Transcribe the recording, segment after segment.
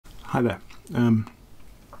Hi there. I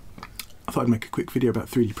thought I'd make a quick video about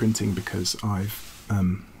 3D printing because I've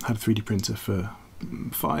had a 3D printer for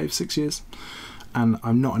 5-6 years and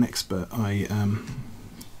I'm not an expert. I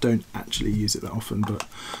don't actually use it that often, but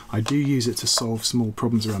I do use it to solve small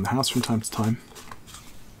problems around the house from time to time.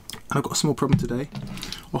 And I've got a small problem today.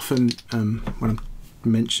 Often when I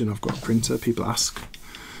mention I've got a printer, people ask,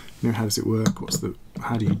 how does it work?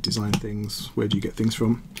 How do you design things? Where do you get things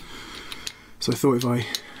from? So I thought if I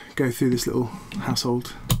go through this little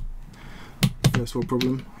household first world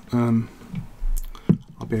problem,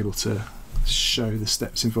 I'll be able to show the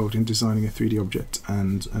steps involved in designing a 3D object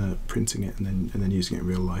and printing it and then using it in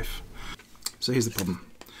real life. So here's the problem.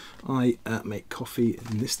 I make coffee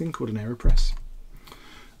in this thing called an AeroPress,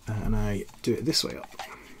 and I do it this way up,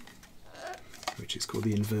 which is called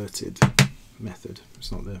the inverted method.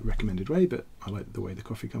 It's not the recommended way, but I like the way the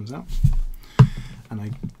coffee comes out.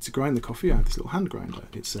 And to grind the coffee, I have this little hand grinder.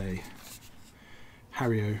 It's a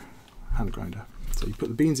Hario hand grinder. So you put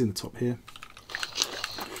the beans in the top here,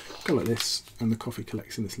 go like this, and the coffee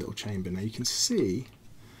collects in this little chamber. Now you can see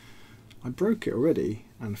I broke it already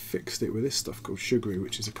and fixed it with this stuff called sugary,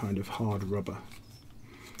 which is a kind of hard rubber.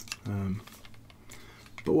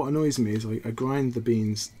 But what annoys me is I grind the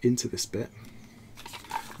beans into this bit,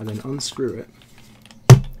 I then unscrew it,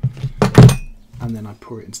 and then I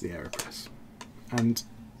pour it into the AeroPress. And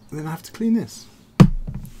then I have to clean this.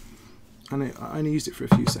 And I only used it for a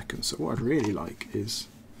few seconds, so what I'd really like is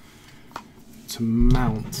to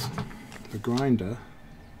mount the grinder,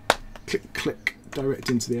 click, click, direct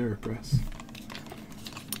into the AeroPress,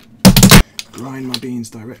 grind my beans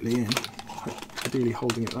directly in, ideally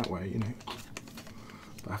holding it that way,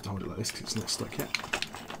 but I have to hold it like this because it's not stuck yet.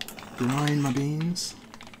 Grind my beans,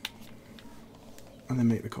 and then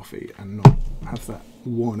make the coffee and not have that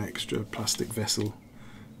one extra plastic vessel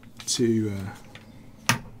to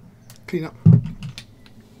clean up.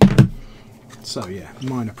 So yeah,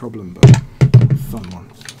 minor problem, but fun one.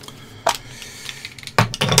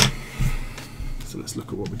 So let's look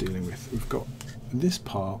at what we're dealing with. We've got this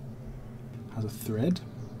part has a thread.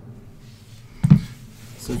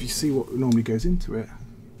 So if you see what normally goes into it,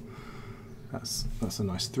 that's a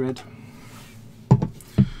nice thread.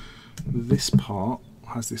 This part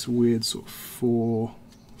has this weird sort of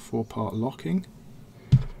four-part locking,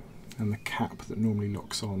 and the cap that normally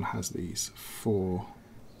locks on has these 4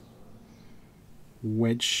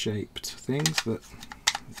 wedge-shaped things that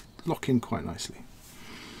lock in quite nicely.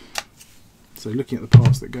 So looking at the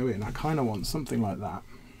parts that go in, I kind of want something like that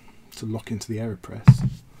to lock into the AeroPress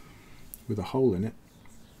with a hole in it,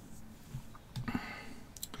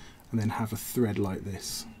 and then have a thread like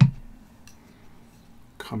this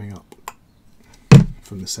coming up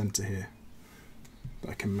from the centre here that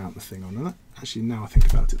I can mount the thing on. And that, actually, now I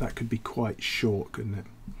think about it, that could be quite short, couldn't it?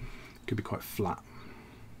 It could be quite flat.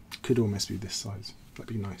 Could almost be this size.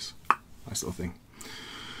 That'd be nice. Nice little thing.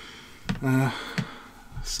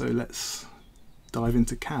 So let's dive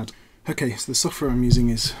into CAD. Okay, so the software I'm using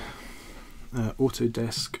is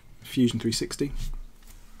Autodesk Fusion360.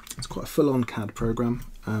 It's quite a full-on CAD program,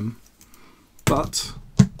 but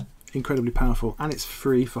incredibly powerful, and it's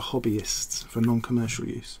free for hobbyists for non-commercial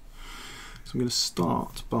use. So I'm going to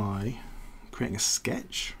start by creating a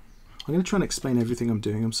sketch. I'm going to try and explain everything I'm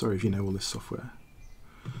doing. I'm sorry if you know all this software.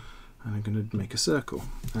 And I'm going to make a circle.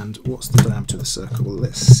 And what's the diameter of the circle? Well,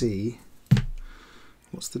 let's see.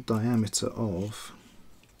 What's the diameter of...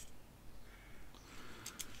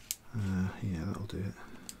 yeah, that'll do it.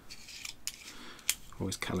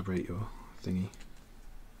 Always calibrate your thingy.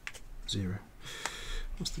 0.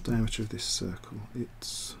 What's the diameter of this circle?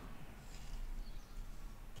 It's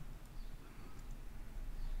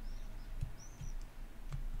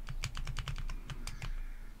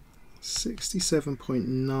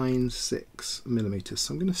 67.96 millimeters.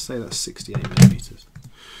 So I'm going to say that's 68 millimeters.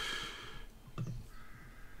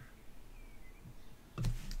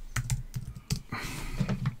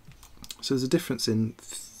 So there's a difference in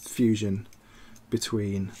Fusion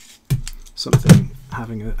between something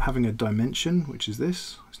having a dimension, which is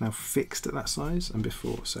this, it's now fixed at that size, and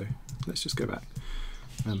before. So let's just go back.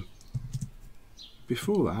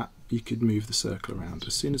 Before that, you could move the circle around.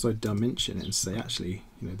 As soon as I dimension it and say, actually,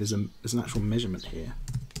 there's an actual measurement here,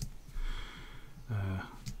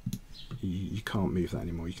 you can't move that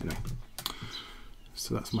anymore.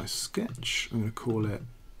 So that's my sketch. I'm going to call it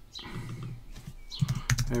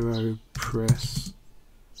AeroPress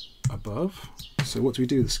above. So what do we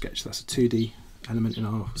do with the sketch? That's a 2D element in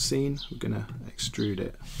our scene. We're going to extrude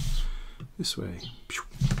it this way.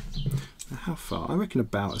 Now how far? I reckon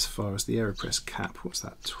about as far as the AeroPress cap. What's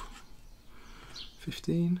that?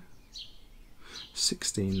 15?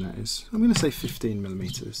 16 that is. I'm going to say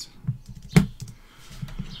 15mm.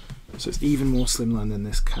 So it's even more slimline than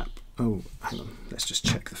this cap. Oh, hang on, let's just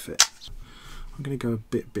check the fit. I'm going to go a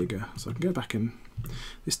bit bigger, so I can go back and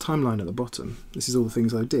this timeline at the bottom, this is all the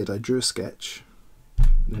things I did. I drew a sketch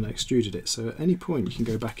and then I extruded it, so at any point you can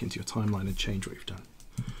go back into your timeline and change what you've done.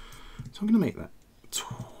 So I'm going to make that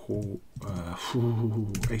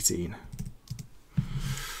 18.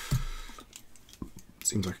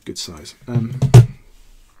 Seems like a good size.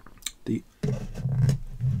 The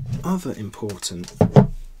other important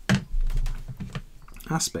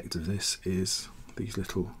aspect of this is these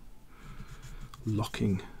little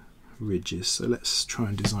locking ridges, so let's try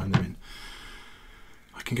and design them in.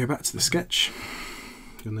 I can go back to the sketch,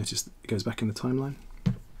 you'll notice it goes back in the timeline,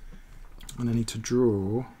 and I need to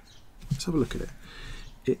draw, let's have a look at it.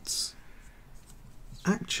 It's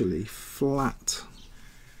actually flat.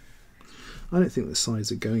 I don't think the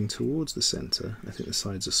sides are going towards the centre, I think the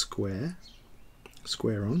sides are square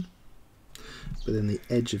on, but then the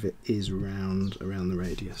edge of it is round around the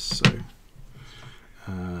radius, so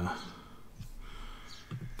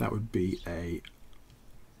that would be a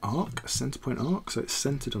centre point arc, so it's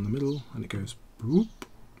centred on the middle and it goes whoop,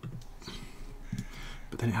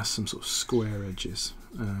 but then it has some sort of square edges.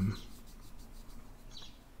 I'm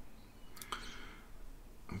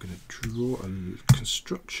going to draw a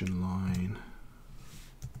construction line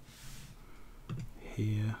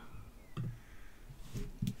here.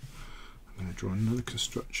 I'm going to draw another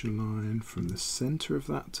construction line from the centre of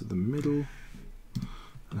that to the middle,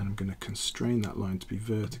 and then I'm going to constrain that line to be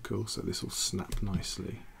vertical so this will snap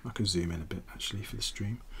nicely. I can zoom in a bit actually for the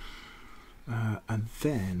stream. And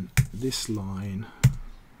then this line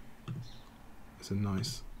is a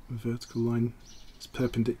nice vertical line. It's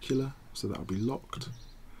perpendicular, so that will be locked,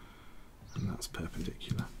 and that's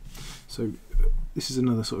perpendicular. So this is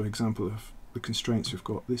another sort of example of the constraints we've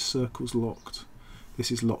got. This circle's locked,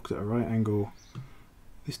 this is locked at a right angle,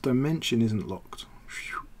 this dimension isn't locked.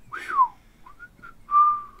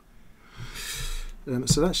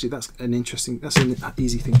 So actually that's an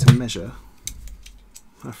easy thing to measure.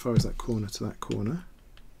 How far is that corner to that corner?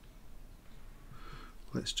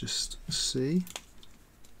 Let's just see.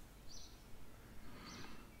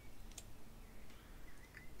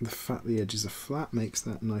 The fact the edges are flat makes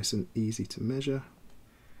that nice and easy to measure.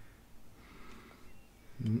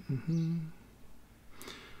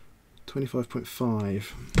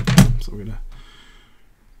 25.5. So we're gonna,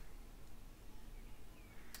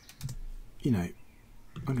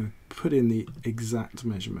 I'm gonna put in the exact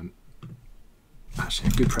measurement. Actually,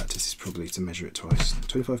 a good practice is probably to measure it twice.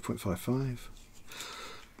 25.55.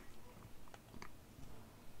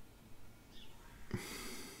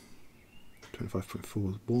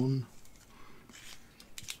 25.41.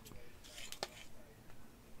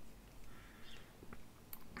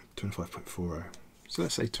 25.40. So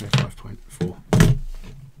let's say 25.4.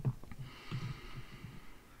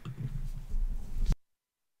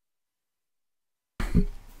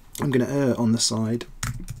 I'm going to err on the side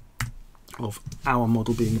of our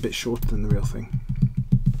model being a bit shorter than the real thing.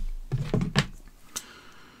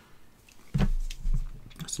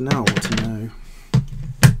 So now I want to know,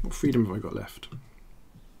 what freedom have I got left?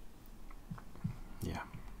 Yeah.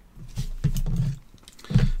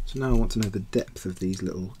 So now I want to know the depth of these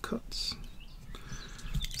little cuts.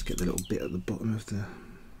 Let's get the little bit at the bottom of the...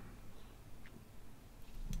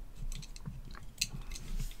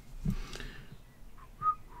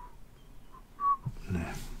 No.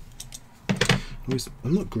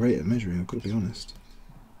 I'm not great at measuring, I've got to be honest.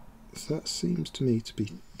 So that seems to me to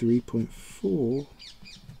be 3.4,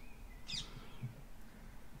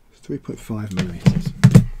 3.5 millimeters.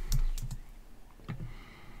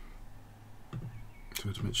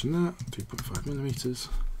 So to mention that, 3.5 millimeters.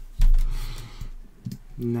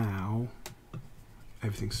 Now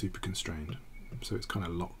everything's super constrained, so it's kind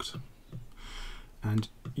of locked. And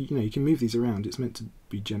you can move these around. It's meant to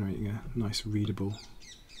be generating a nice readable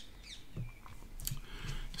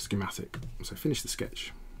schematic. So finish the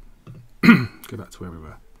sketch. Go back to where we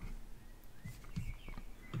were.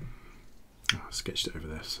 Oh, I sketched it over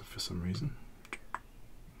there for some reason.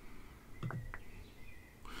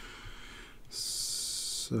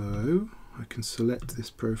 So I can select this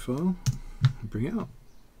profile and bring it up.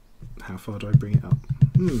 How far do I bring it up?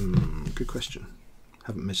 Good question.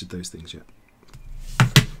 Haven't measured those things yet.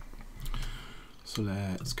 So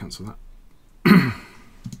let's cancel that.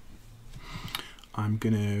 I'm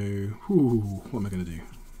gonna, what am I gonna do? I'm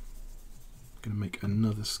gonna make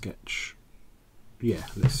another sketch. Yeah,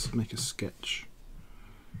 let's make a sketch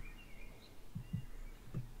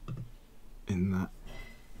in that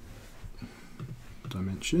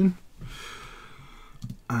dimension.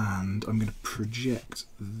 and I'm going to project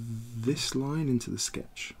this line into the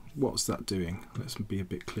sketch. What's that doing? Let's be a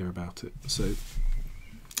bit clear about it. So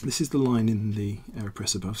this is the line in the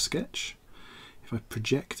AeroPress Above sketch. If I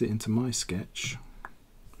project it into my sketch,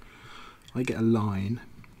 I get a line.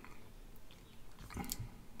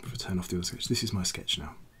 If I turn off the other sketch, this is my sketch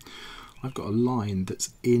now. I've got a line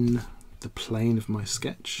that's in the plane of my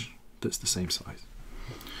sketch that's the same size.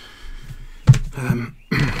 So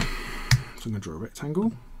I'm going to draw a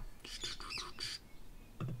rectangle.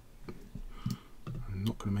 I'm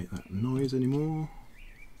not going to make that noise anymore.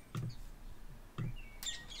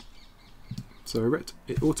 So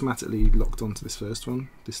it automatically locked onto this first one.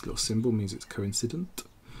 This little symbol means it's coincident.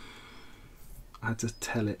 I had to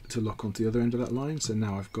tell it to lock onto the other end of that line, so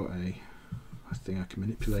now I've got a thing I can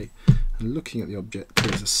manipulate. And looking at the object,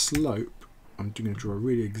 there's a slope. I'm going to draw a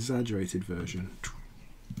really exaggerated version.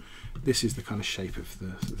 This is the kind of shape of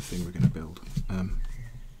the thing we're going to build.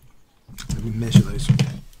 Let me measure those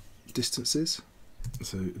distances.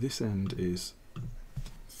 So this end is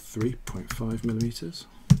 3.5 millimeters.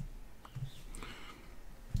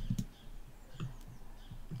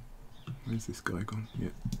 Where's this guy gone? Yeah.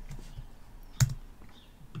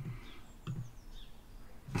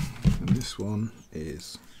 And this one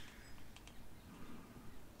is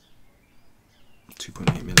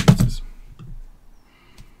 2.8 millimeters.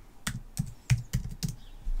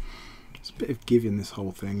 It's a bit of give in this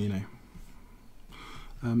whole thing, you know.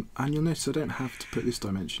 And you'll notice I don't have to put this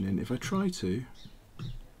dimension in. If I try to,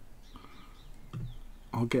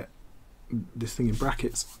 I'll get this thing in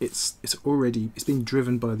brackets. It's being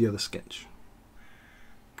driven by the other sketch,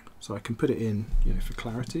 so I can put it in, you know, for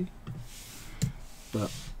clarity,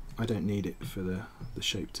 but I don't need it for the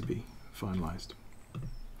shape to be finalized.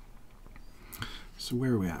 So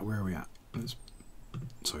where are we at? Where are we at?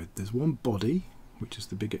 Sorry, there's one body, which is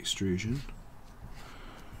the big extrusion,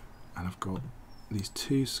 and I've got these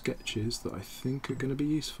two sketches that I think are going to be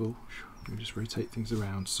useful. Let me just rotate things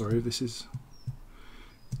around. Sorry if this is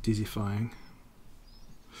dizzyfying.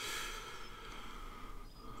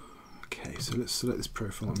 Okay, so let's select this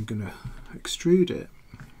profile. I'm going to extrude it,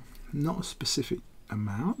 not a specific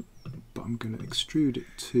amount, but I'm going to extrude it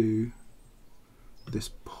to this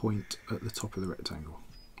point at the top of the rectangle.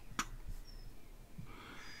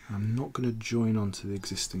 I'm not going to join onto the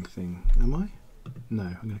existing thing, am I? No,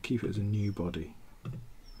 I'm going to keep it as a new body.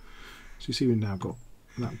 So you see we've now got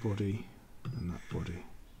that body and that body.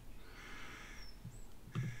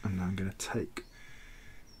 And now I'm going to take,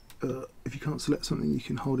 if you can't select something, you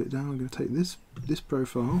can hold it down. I'm going to take this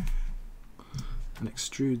profile and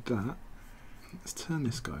extrude that. Let's turn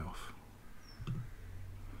this guy off.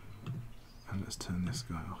 And let's turn this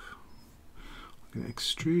guy off. I'm going to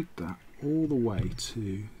extrude that all the way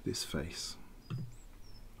to this face.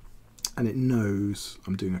 And it knows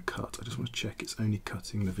I'm doing a cut. I just want to check it's only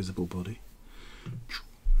cutting the visible body.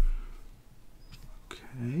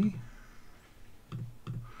 Okay.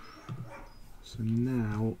 So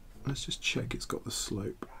now let's just check it's got the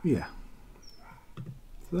slope. Yeah.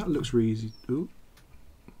 So that looks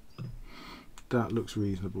that looks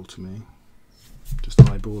reasonable to me. Just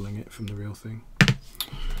eyeballing it from the real thing.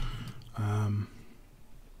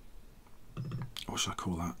 What should I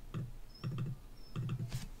call that?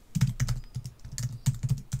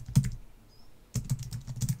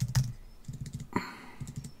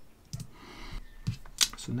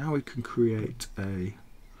 So now we can create a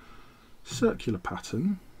circular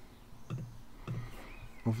pattern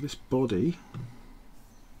of this body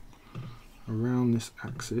around this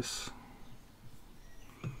axis.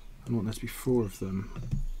 I want there to be 4 of them.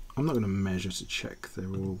 I'm not going to measure to check they're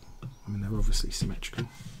all, I mean, they're obviously symmetrical.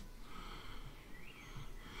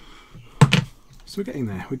 So we're getting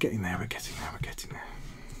there, we're getting there, we're getting there, we're getting there.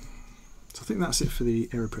 So I think that's it for the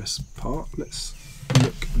AeroPress part. Let's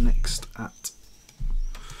look next at,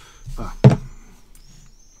 I'm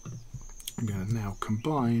going to now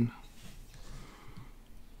combine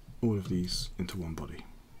all of these into one body.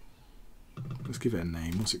 Let's give it a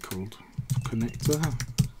name. What's it called? Connector.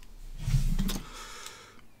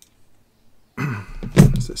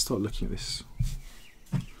 So let's start looking at this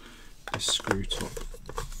screw top.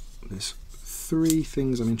 There's 3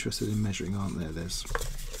 things I'm interested in measuring, aren't there? Let's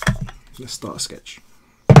start a sketch.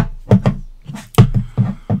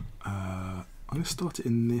 I'm going to start it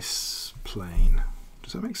in this plane.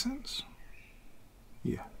 Does that make sense?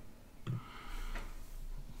 Yeah.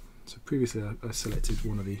 So previously I selected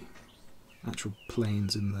one of the actual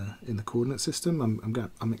planes in the coordinate system.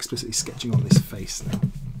 I'm explicitly sketching on this face now.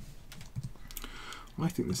 I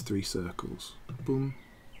think there's 3 circles. Boom,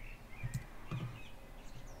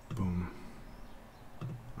 boom,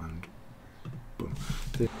 and boom.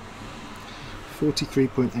 2.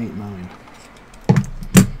 43.89.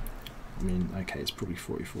 I mean, okay, it's probably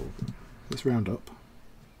 44, but let's round up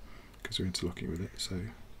because we're interlocking with it. So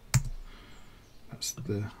that's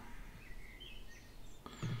the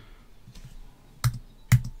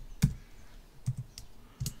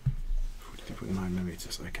 42.9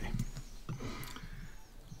 millimeters. Okay.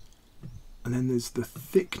 And then there's the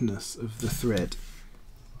thickness of the thread.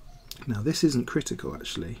 Now this isn't critical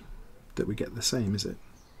actually that we get the same, is it?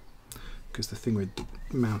 Because the thing we're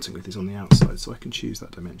mounting with is on the outside, so I can choose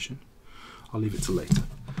that dimension. I'll leave it till later.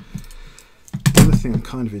 The other thing I'm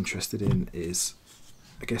kind of interested in is,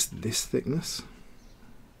 I guess, this thickness.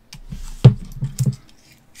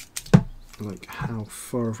 Like, how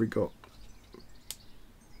far have we got?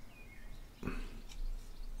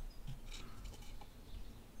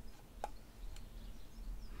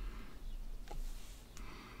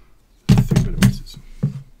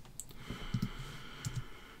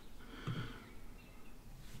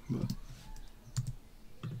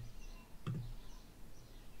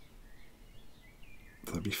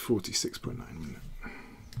 That'd be 46.9, wouldn't it?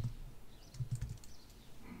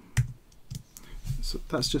 So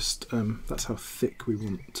that's just that's how thick we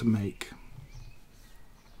want to make.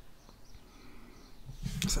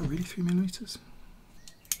 Is that really 3 millimeters?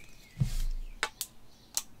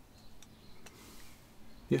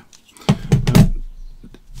 Yeah.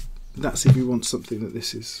 That's if you want something that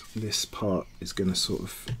this part is going to sort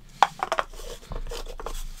of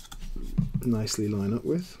nicely line up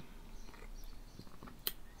with.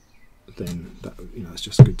 Then that, you know, that's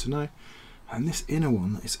just good to know. And this inner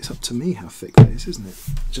one, it's up to me how thick that is, isn't it?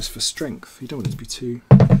 Just for strength. You don't want it to be too.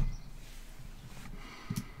 I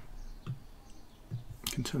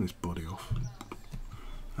can turn this body off.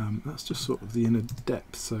 That's just sort of the inner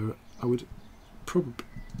depth. So I would probably.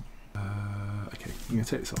 Okay, I'm going to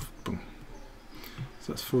take this off. Boom.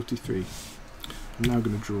 So that's 43. I'm now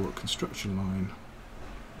going to draw a construction line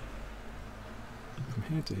from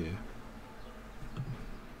here to here.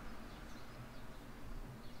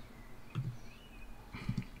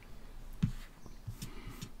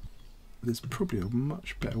 There's probably a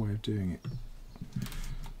much better way of doing it.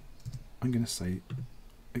 I'm going to say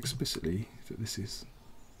explicitly that this is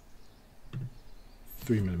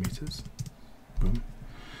 3 millimeters. Boom.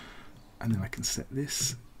 And then I can set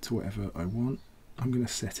this to whatever I want. I'm going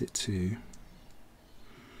to set it to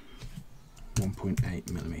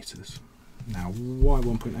 1.8 millimeters. Now, why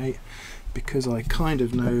 1.8? Because I kind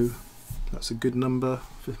of know that's a good number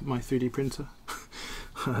for my 3D printer.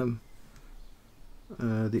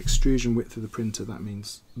 The extrusion width of the printer, that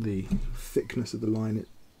means the thickness of the line it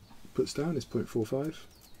puts down is 0.45.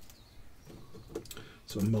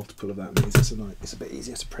 So a multiple of that means it's a bit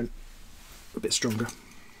easier to print, a bit stronger.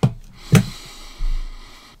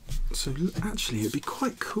 So actually it'd be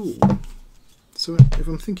quite cool. So if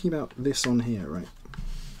I'm thinking about this on here, right,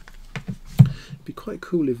 it'd be quite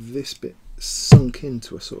cool if this bit sunk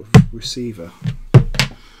into a sort of receiver.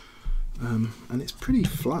 And it's pretty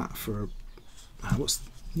flat for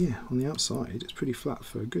yeah, on the outside it's pretty flat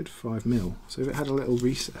for a good 5 mil. So if it had a little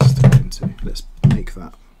recess to go into, let's make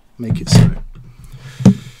it so.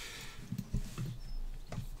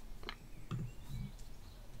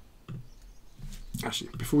 Actually,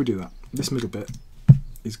 before we do that, this middle bit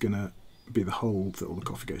is going to be the hole that all the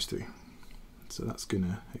coffee goes through. So that's going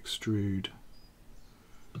to extrude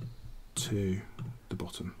to the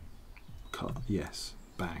bottom. Cut, yes,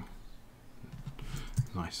 bang.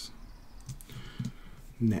 Nice.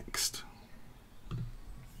 Next,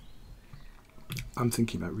 I'm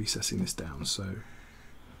thinking about recessing this down, so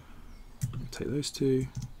take those two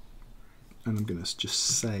and I'm going to just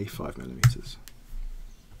say 5 millimeters.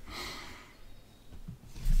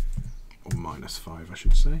 Or -5 I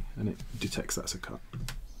should say, and it detects that's a cut.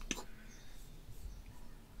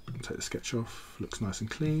 Take the sketch off, looks nice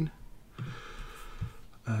and clean.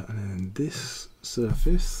 And then this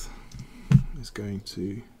surface is going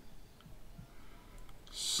to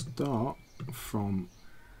start from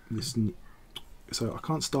this, so I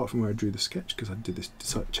can't start from where I drew the sketch because I did this,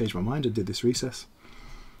 changed my mind, I did this recess.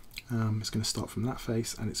 It's going to start from that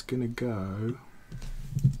face and it's going to go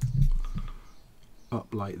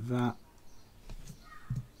up like that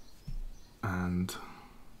and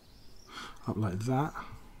up like that,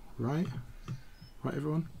 right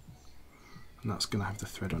everyone? And that's going to have the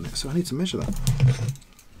thread on it, so I need to measure that.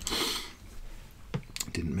 I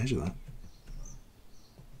didn't measure that.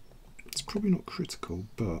 It's probably not critical,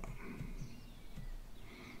 but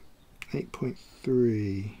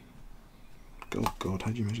 8.3. Oh God,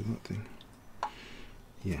 how do you measure that thing?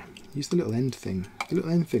 Yeah, use the little end thing. The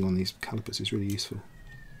little end thing on these calipers is really useful.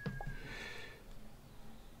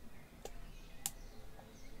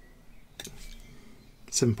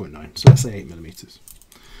 7.9, so let's say 8mm.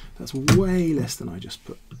 That's way less than I just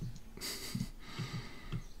put.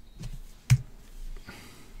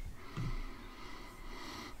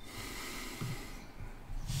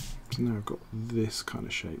 So now I've got this kind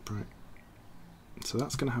of shape, right? So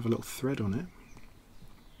that's going to have a little thread on it.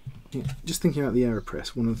 Yeah, just thinking about the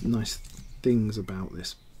AeroPress, one of the nice things about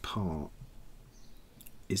this part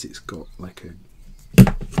is it's got like a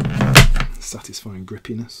satisfying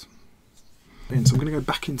grippiness. And so I'm going to go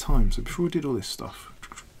back in time. So before we did all this stuff,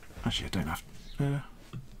 actually I don't have to,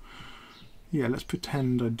 yeah, let's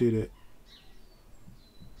pretend I did it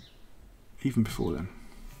even before then.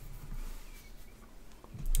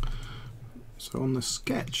 So on the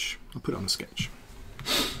sketch, I'll put it on the sketch.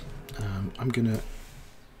 I'm going to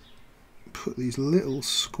put these little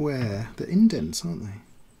square, they're indents, aren't they?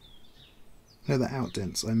 No, they're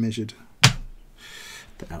outdents. I measured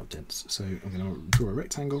the outdents. So I'm going to draw a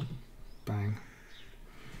rectangle, bang,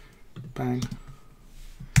 bang.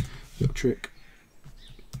 Little trick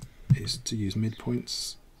is to use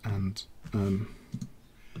midpoints and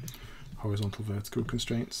horizontal vertical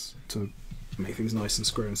constraints to make things nice and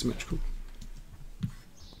square and symmetrical.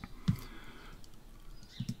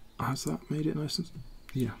 Has that made it nice and...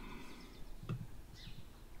 yeah.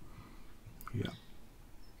 Yeah.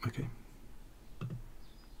 Okay.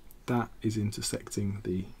 That is intersecting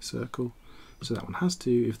the circle, so that one has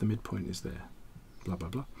to if the midpoint is there. Blah blah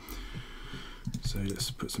blah. So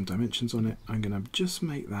let's put some dimensions on it. I'm going to just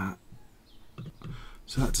make that,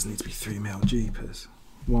 so that doesn't need to be 3mm, jeepers.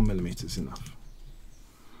 1mm is enough.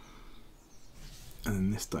 And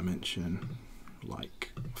then this dimension,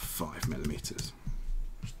 like 5mm.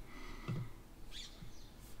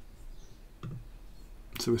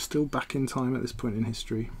 So we're still back in time at this point in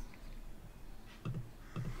history.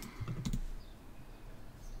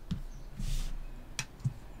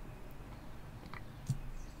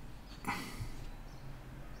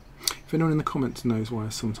 If anyone in the comments knows why I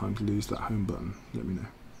sometimes lose that home button, let me know.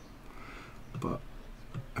 But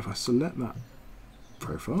if I select that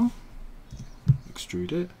profile,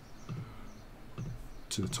 extrude it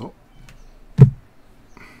to the top,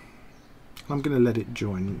 I'm going to let it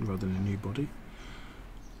join rather than a new body.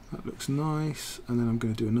 That looks nice, and then I'm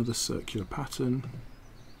going to do another circular pattern.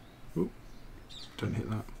 Oh, don't hit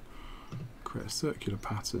that. Create a circular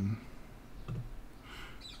pattern.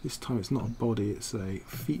 This time it's not a body, it's a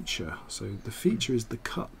feature. So the feature is the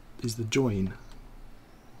cut, is the join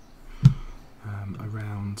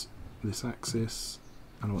around this axis,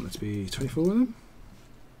 and I want there to be 24 of them.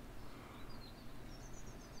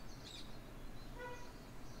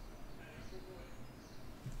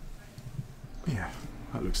 Yeah,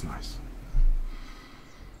 that looks nice.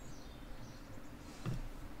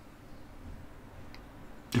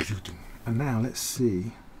 And now let's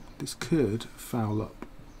see, this could foul up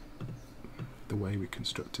the way we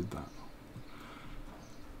constructed that.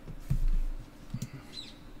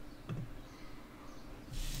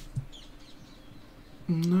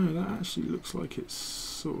 No, that actually looks like it's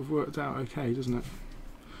sort of worked out okay, doesn't it?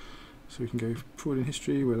 So we can go forward in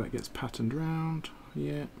history where that gets patterned round.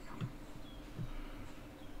 Yeah.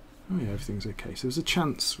 Oh yeah, everything's okay. So there's a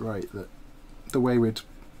chance, right, that the way we'd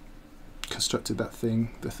constructed that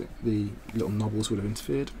thing, the little knobbles would have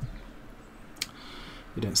interfered.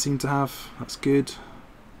 They don't seem to have. That's good.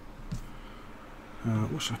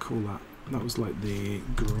 What should I call that? That was like the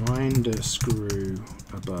grinder screw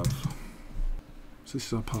above. So this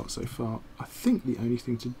is our part so far. I think the only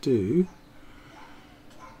thing to do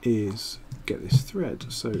is get this thread.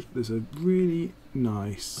 So there's a really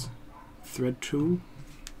nice thread tool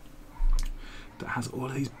that has all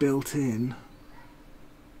of these built-in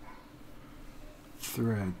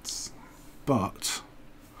threads, but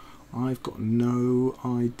I've got no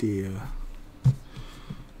idea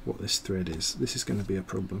what this thread is. This is going to be a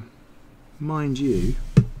problem. Mind you,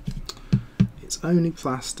 it's only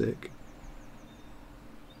plastic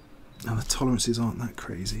and the tolerances aren't that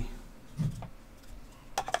crazy.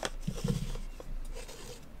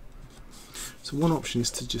 So one option is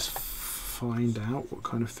to just find out what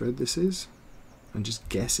kind of thread this is and just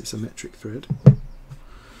guess it's a metric thread.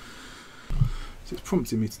 So it's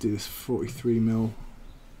prompting me to do this 43mm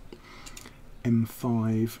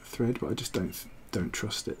M5 thread, but I just don't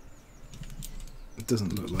trust it. It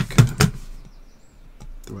doesn't look like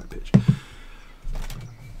the right pitch.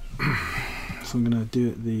 So I'm going to do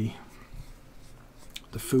it the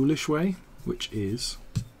foolish way, which is,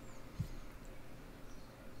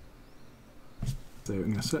 so I'm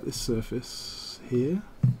going to set this surface here.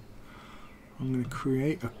 I'm going to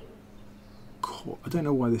create a I don't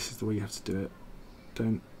know why this is the way you have to do it.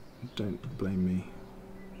 Don't blame me.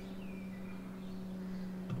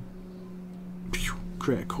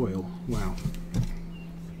 create a coil. Wow.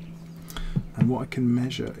 And what I can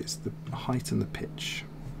measure is the height and the pitch.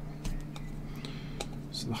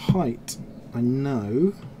 So the height, I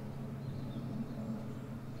know,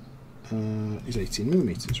 is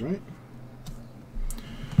 18mm, right?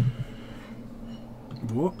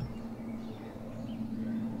 What?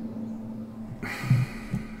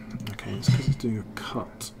 Okay, it's because it's doing a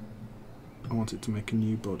cut. I want it to make a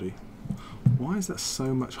new body. Why is that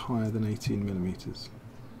so much higher than 18mm?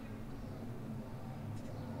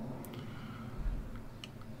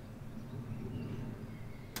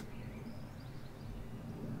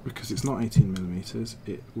 Because it's not 18mm,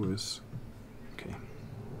 it was, okay,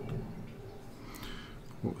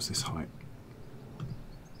 what was this height?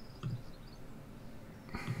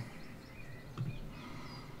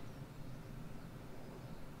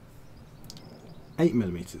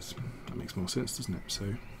 $8mm. That makes more sense, doesn't it?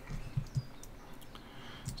 So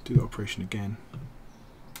let's do the operation again.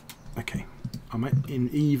 Okay, I'm in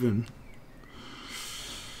even.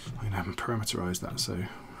 I'm going to have them parameterize that, so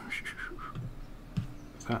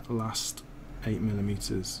that last 8mm. I'm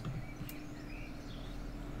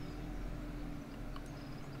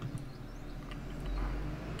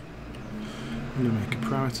going to make a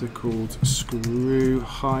parameter called screw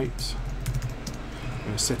height. I'm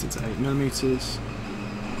going to set it to 8mm.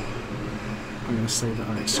 I'm going to say that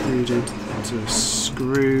I extruded to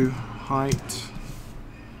screw height.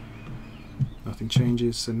 Nothing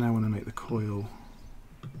changes, so now when I make the coil,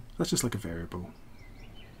 that's just like a variable.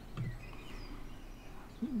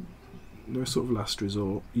 They're sort of last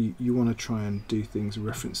resort. You want to try and do things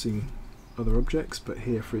referencing other objects, but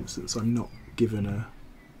here, for instance, I'm not given a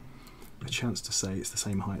chance to say it's the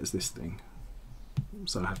same height as this thing,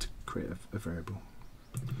 so I have to create a variable.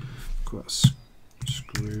 Call that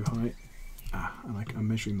screw height. And I'm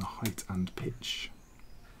measuring the height and pitch.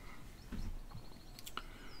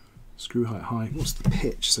 Screw height. What's the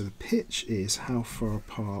pitch? So the pitch is how far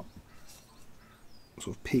apart,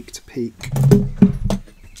 sort of peak to peak.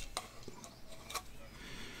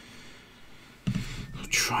 I'll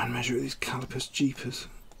try and measure these calipers, jeepers.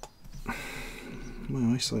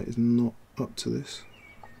 My eyesight is not up to this.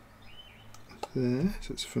 There,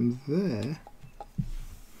 so it's from there.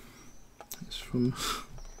 It's from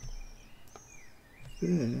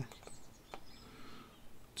there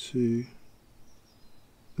to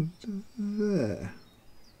there.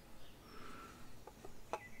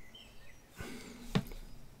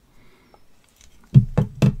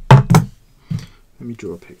 Let me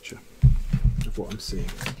draw a picture of what I'm seeing.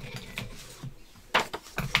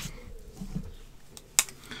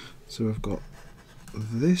 So I've got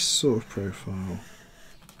this sort of profile.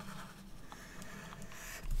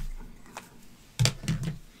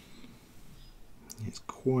 It's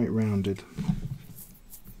quite rounded.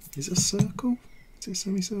 Is it a circle? Is it a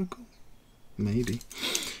semicircle? Maybe.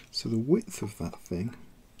 So the width of that thing,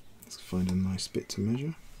 let's find a nice bit to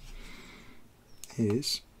measure,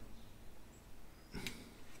 is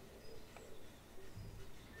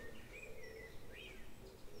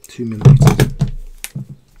 $2mm.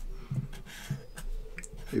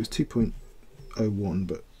 It was 2.01,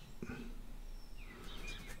 but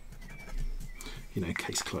you know,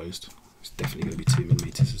 case closed. It's definitely going to be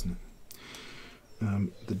 2mm, isn't it?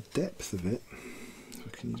 The depth of it, if I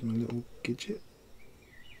can use my little gidget.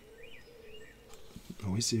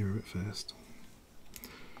 Always 0 at first.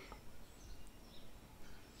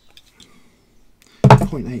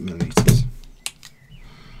 0.8mm.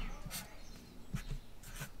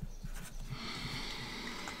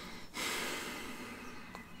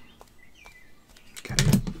 Okay.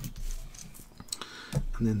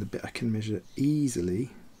 And then the bit I can measure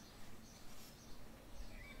easily,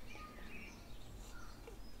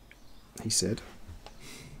 he said,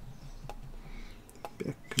 the bit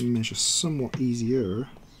I can measure somewhat easier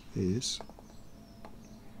is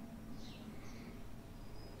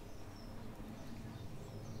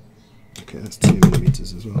okay, that's 2mm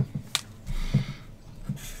as well.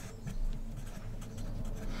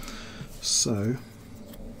 So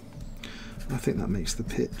I think that makes the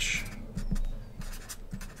pitch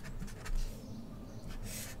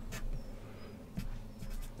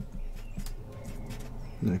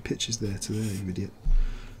no, pitch is there to there, you idiot.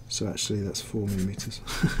 So actually that's 4mm.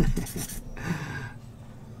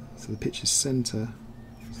 So the pitch is centre,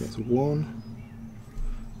 so that's 1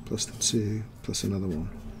 plus the 2 plus another 1.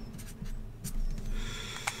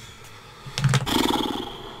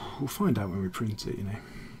 We'll find out when we print it, you know.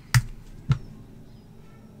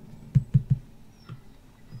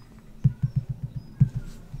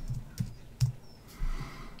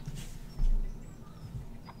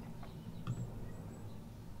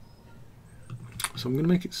 So I'm going to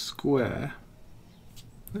make it square.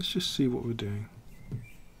 Let's just see what we're doing.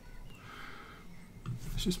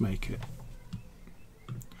 Let's just make it.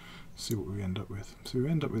 See what we end up with. So we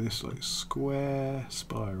end up with this like square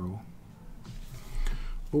spiral.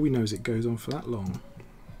 All we know is it goes on for that long,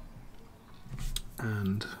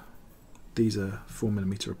 and these are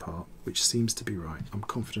 4mm apart, which seems to be right. I'm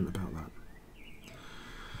confident about that.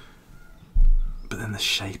 But then the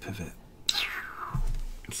shape of it.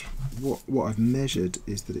 What I've measured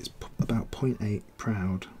is that it's about 0.8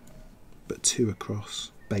 proud, but 2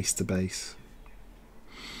 across, base to base,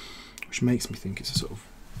 which makes me think it's a sort of,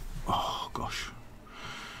 oh gosh.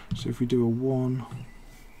 So if we do a 1,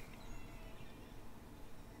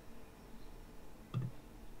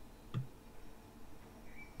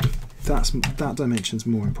 that dimension's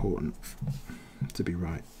more important to be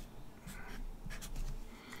right.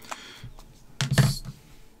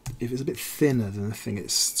 If it's a bit thinner than the thing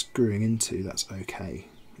it's screwing into, that's okay.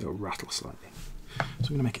 It'll rattle slightly. So I'm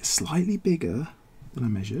going to make it slightly bigger than I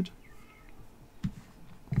measured.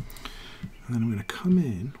 And then I'm going to come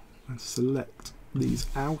in and select these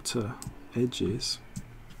outer edges.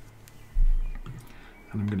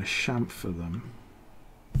 And I'm going to chamfer them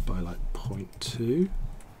by like 0.2.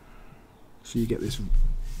 So you get this,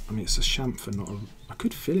 I mean it's a chamfer, not a, I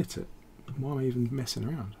could fillet it. Why am I even messing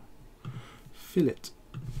around? Fillet,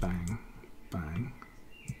 bang, bang,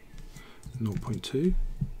 0.2,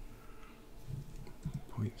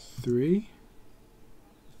 0.3,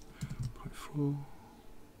 0.4.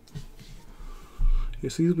 Yeah,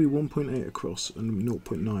 so these will be 1.8 across and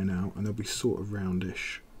 0.9 out, and they'll be sort of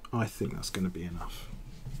roundish. I think that's going to be enough.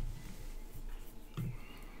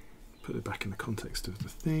 Put it back in the context of the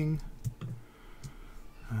thing.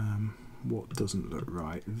 What doesn't look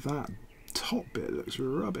right? That top bit looks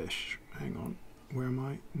rubbish. Hang on, where am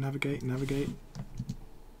I? Navigate, navigate.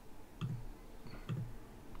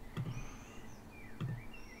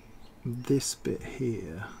 This bit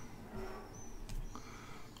here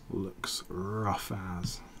looks rough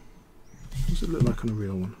as. What does it look like on a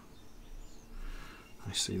real one?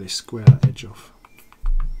 I see, they square that edge off.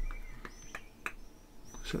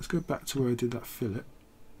 So let's go back to where I did that fillet.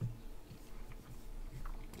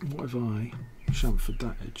 What if I chamfered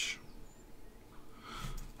that edge?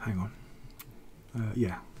 Hang on.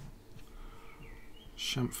 Yeah.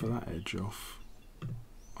 Chamfer that edge off.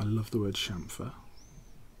 I love the word chamfer.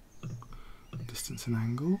 Distance and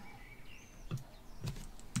angle.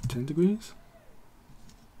 10 degrees.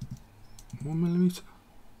 1mm.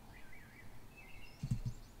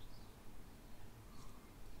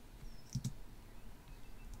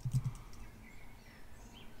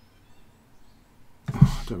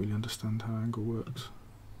 I don't really understand how angle works.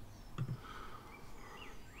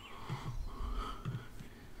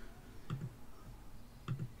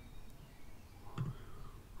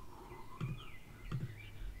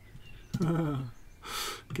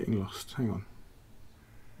 Getting lost. Hang on.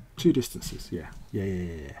 2 distances. Yeah.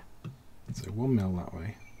 So 1 mil that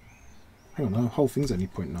way. Hang on, the whole thing's only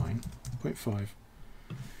 0.9. 0.5.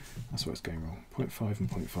 That's where it's going wrong. 0.5 and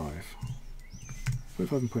 0.5.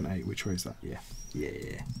 0.5 and 0.8. Which way is that? Yeah.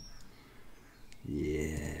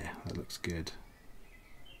 That looks good.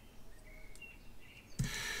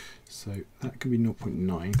 So that can be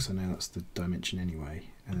 0.9 because I know that's the dimension anyway,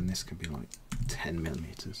 and then this could be like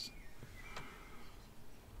 10mm.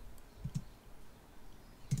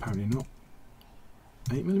 Apparently not.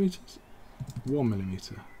 8mm,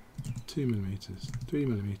 1mm, 2mm,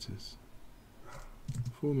 3mm,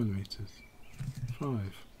 4mm,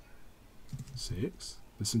 5, 6.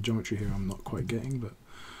 There's some geometry here I'm not quite getting, but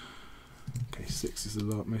okay, 6 is the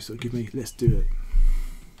most it'll give me. Let's do it.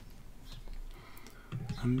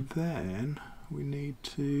 And then we need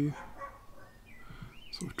to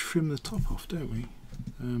sort of trim the top off, don't we?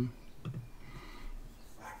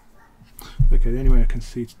 Okay, the only way I can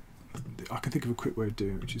think of a quick way of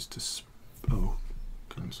doing it, which is to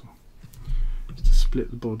cancel. Is to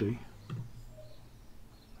split the body.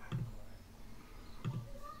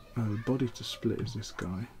 The body to split is this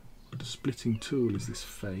guy. The splitting tool is this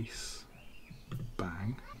face.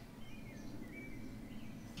 Bang.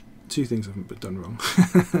 2 things I haven't done wrong.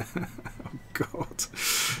 Oh God.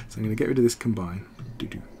 So I'm going to get rid of this combine.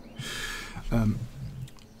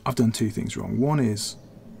 I've done 2 things wrong. One is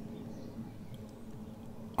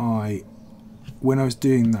when I was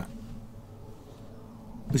doing that,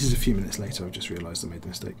 this is a few minutes later, I've just realised I made the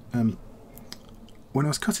mistake. When I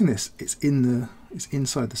was cutting this, it's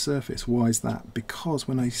inside the surface. Why is that? Because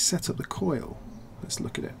when I set up the coil, let's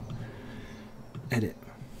look at it. Edit.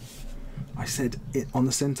 I said it on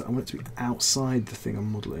the centre. I want it to be outside the thing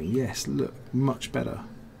I'm modelling. Yes, look, much better.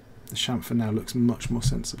 The chamfer now looks much more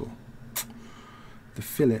sensible. The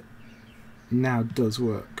fillet now does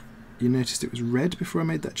work. You noticed it was red before I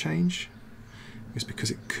made that change? It's because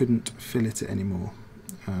it couldn't fillet it anymore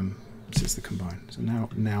since the combine. So now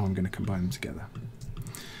I'm going to combine them together.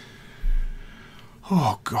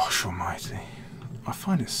 Oh gosh almighty. I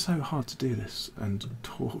find it so hard to do this and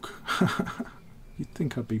talk. You'd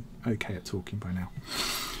think I'd be okay at talking by now.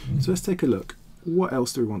 So let's take a look. What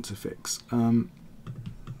else do we want to fix?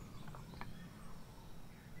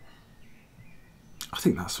 I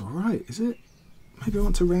think that's alright, is it? Maybe I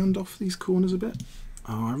want to round off these corners a bit.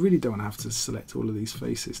 Oh, I really don't want to have to select all of these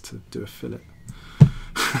faces to do a fillet.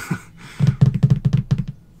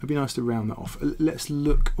 It'd be nice to round that off. Let's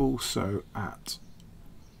look also at,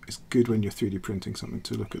 it's good when you're 3D printing something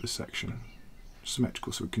to look at the section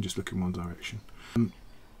symmetrical, so we can just look in one direction.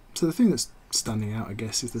 So the thing that's standing out, I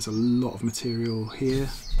guess, is there's a lot of material here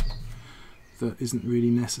that isn't really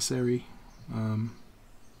necessary. We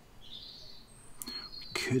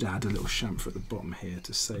could add a little chamfer at the bottom here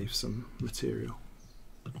to save some material.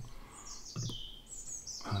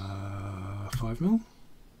 5mm.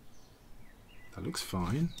 That looks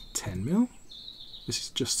fine. 10mm. This is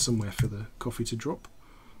just somewhere for the coffee to drop.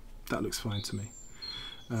 That looks fine to me.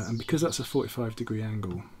 And because that's a 45-degree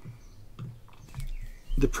angle,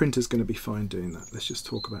 the printer's going to be fine doing that. Let's just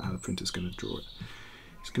talk about how the printer's going to draw it.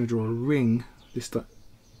 It's going to draw a ring, a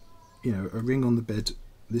ring on the bed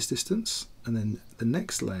this distance, and then the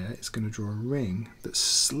next layer is going to draw a ring that's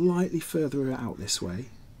slightly further out this way,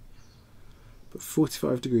 but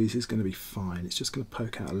 45 degrees is going to be fine. It's just going to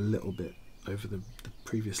poke out a little bit over the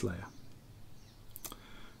previous layer,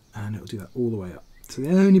 and it'll do that all the way up. So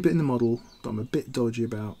the only bit in the model that I'm a bit dodgy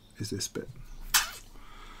about is this bit,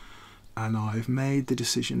 and I've made the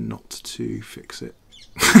decision not to fix it.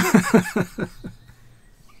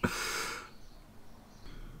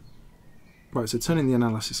 Right, so turning the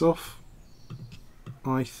analysis off,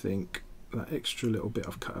 I think that extra little bit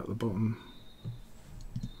I've cut at the bottom,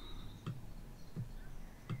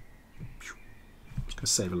 it's going to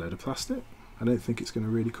save a load of plastic. I don't think it's going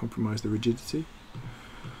to really compromise the rigidity.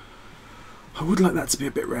 I would like that to be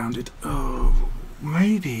a bit rounded. Oh,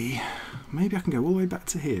 maybe I can go all the way back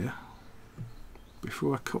to here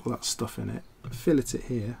before I cut all that stuff in it, fillet it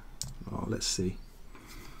here. Oh, let's see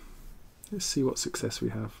what success we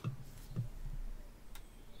have.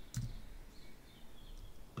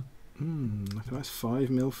 Like a nice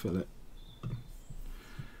 5mm fillet,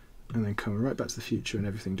 and then come right back to the future and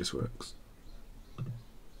everything just works.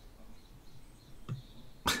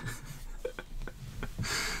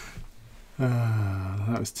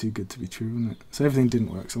 That was too good to be true, wasn't it? So everything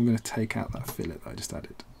didn't work, so I'm going to take out that fillet that I just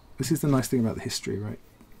added. This is the nice thing about the history, right?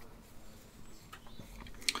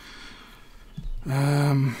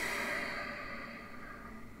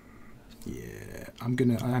 Yeah, I am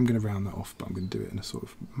gonna round that off, but I'm gonna do it in a sort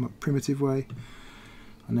of primitive way.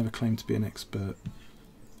 I never claimed to be an expert.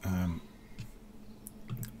 Oh,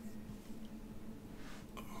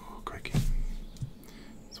 crikey.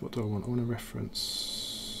 So what do I want? I want a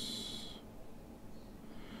reference.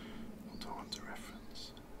 What do I want to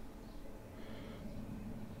reference?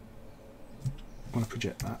 I want to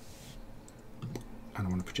project that, and I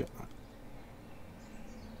want to project that,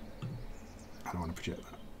 and I want to project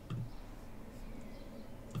that.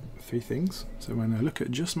 3 things. So when I look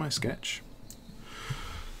at just my sketch,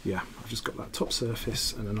 yeah, I've just got that top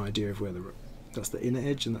surface and an idea of where that's the inner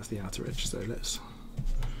edge and that's the outer edge. So let's.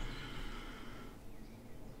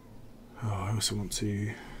 Oh, I also want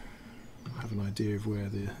to have an idea of where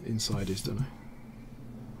the inside is, don't I?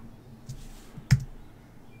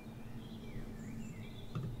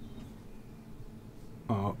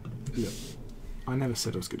 Oh, look, I never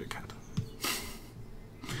said I was good at CAD.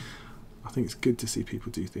 I think it's good to see people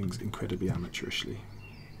do things incredibly amateurishly.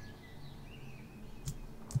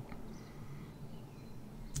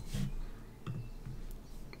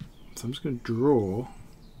 So I'm just going to draw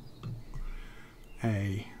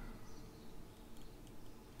a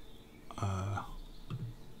I'm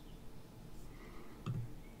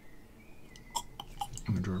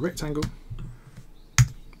going to draw a rectangle.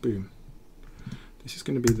 Boom. This is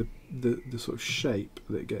going to be the sort of shape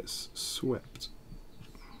that gets swept.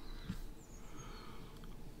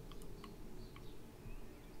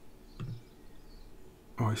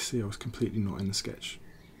 Oh, I see, I was completely not in the sketch.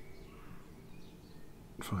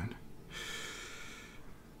 Fine.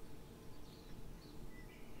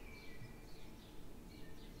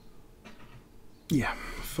 Yeah,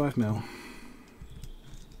 5mm.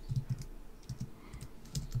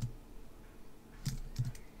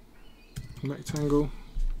 Rectangle.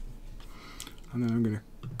 And then I'm going to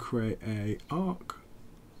create a arc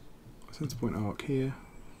Center point arc here.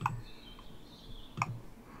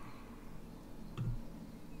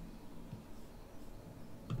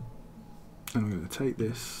 And I'm going to take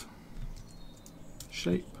this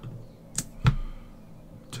shape,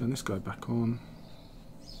 turn this guy back on,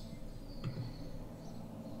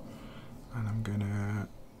 and I'm going to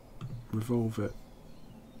revolve it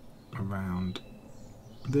around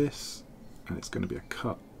this, and it's going to be a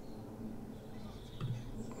cut.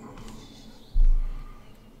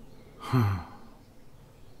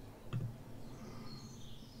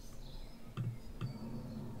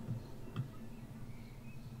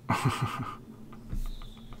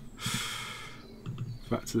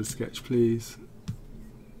 Back to the sketch, please.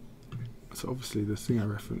 So obviously the thing I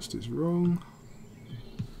referenced is wrong.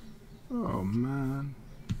 Oh man.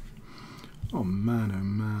 Oh man, oh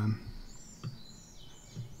man.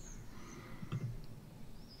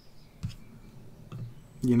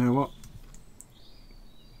 You know what?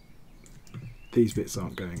 These bits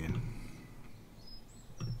aren't going in.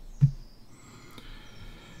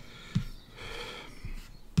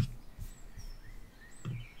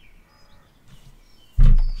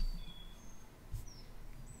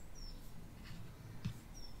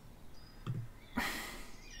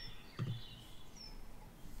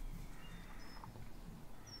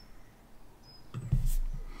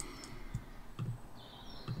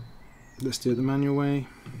 Let's do it the manual way.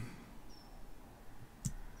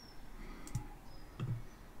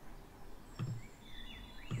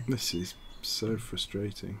 This is so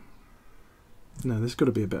frustrating. No, there's got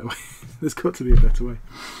to be a better way. There's got to be a better way.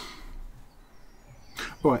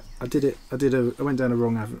 All right, I did it. I went down a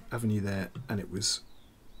wrong avenue there, and it was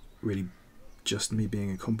really just me being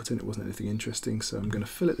incompetent. It wasn't anything interesting, so I'm going to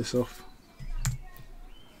fillet this off.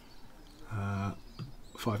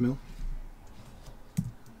 5mm.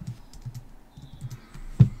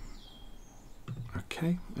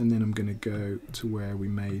 Okay, and then I'm going to go to where we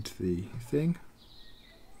made the thing.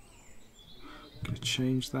 I'm going to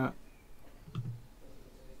change that.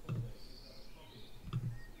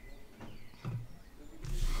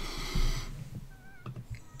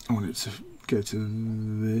 I want it to go to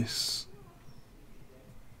this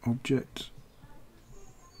object,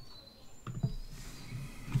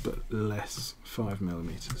 but less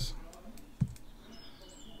 5mm.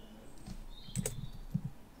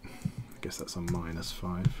 I guess that's a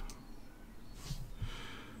 -5.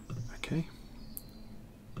 Okay,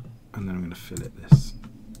 and then I'm going to fillet this.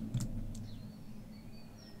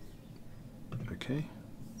 Okay,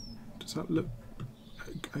 does that look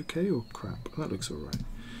okay or crap? That looks alright.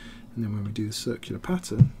 And then when we do the circular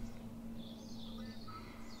pattern,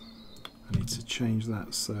 I need to change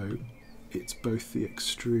that so it's both the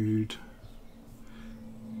extrude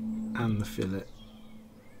and the fillet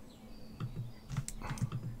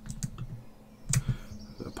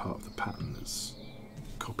that are part of the pattern that's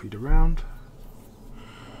copied around.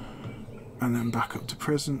 And then back up to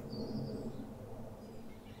present.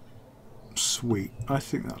 Sweet, I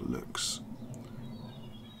think that looks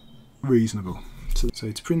reasonable.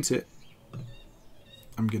 So to print it,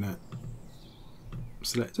 I'm going to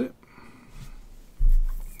select it.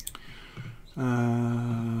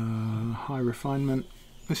 High refinement.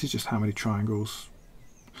 This is just how many triangles.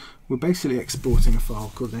 We're basically exporting a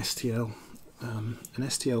file called an STL. An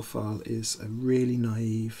STL file is a really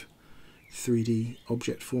naive 3D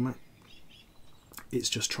object format. It's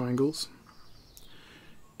just triangles.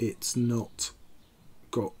 It's not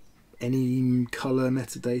got any color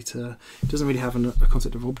metadata. It doesn't really have a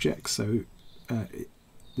concept of objects, so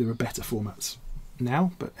there are better formats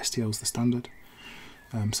now, but STL is the standard.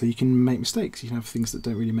 So you can make mistakes. You can have things that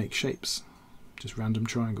don't really make shapes, just random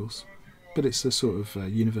triangles. But it's a sort of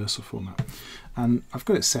universal format. And I've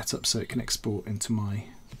got it set up so it can export into my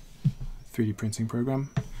 3D printing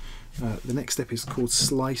program. The next step is called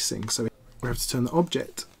slicing. So we have to turn the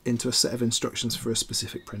object into a set of instructions for a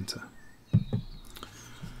specific printer.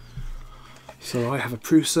 So I have a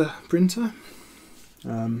Prusa printer.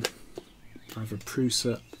 I have a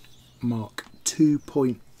Prusa Mark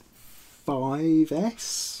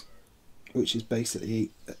 2.5S, which is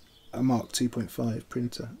basically a Mark 2.5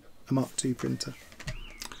 printer, a Mark II printer,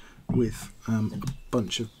 with a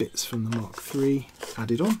bunch of bits from the Mark III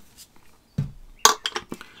added on.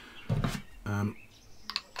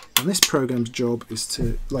 And this program's job is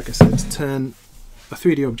to, like I said, to turn a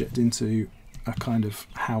 3D object into a kind of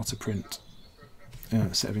how to print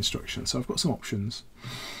set of instructions. So I've got some options.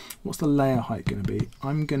 What's the layer height going to be?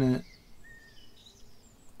 I'm gonna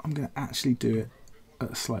actually do it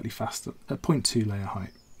at a slightly faster, at 0.2 layer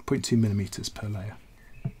height, 0.2 millimeters per layer.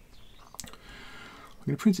 I'm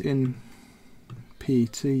going to print it in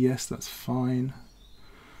PET. Yes, that's fine.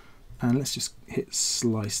 And let's just hit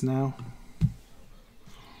slice now.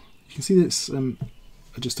 You can see that it's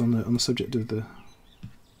just on the subject of the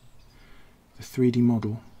 3D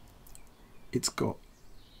model. It's got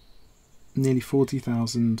nearly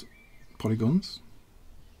 40,000 polygons,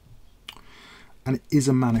 and it is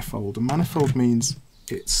a manifold. A manifold means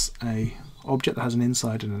it's a object that has an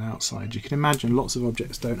inside and an outside. You can imagine lots of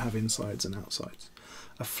objects don't have insides and outsides.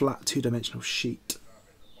 A flat two-dimensional sheet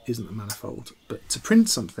isn't a manifold, but to print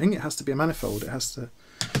something it has to be a manifold. It has to,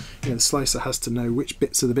 you know, the slicer has to know which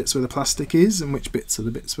bits are the bits where the plastic is and which bits are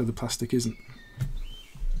the bits where the plastic isn't.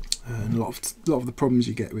 And a lot of the problems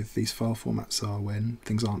you get with these file formats are when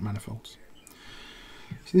things aren't manifolds.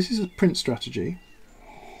 So this is a print strategy.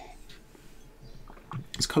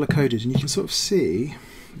 It's color coded, and you can sort of see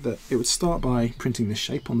that it would start by printing this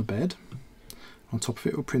shape on the bed. On top of it,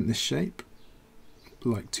 it will print this shape,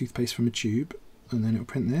 like toothpaste from a tube, and then it will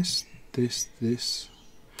print this, this,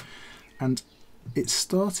 and it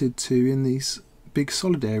started to, in these big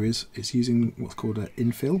solid areas, it's using what's called an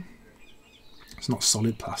infill. It's not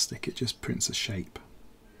solid plastic, it just prints a shape,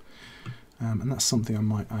 and that's something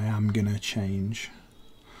I am gonna change.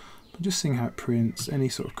 But just seeing how it prints, any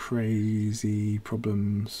sort of crazy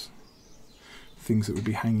problems, things that would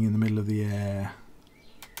be hanging in the middle of the air.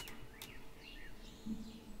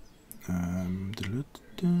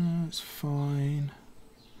 It's fine.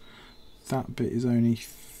 That bit is only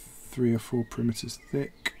 3 or 4 perimeters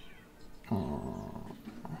thick.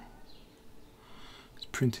 It's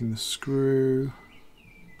printing the screw.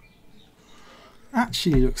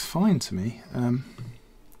 Actually looks fine to me.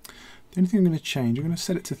 The only thing I'm going to change, I'm going to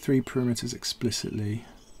set it to 3 perimeters explicitly.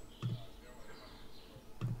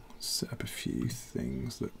 Set up a few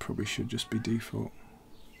things that probably should just be default.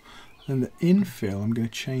 And the infill, I'm going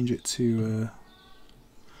to change it to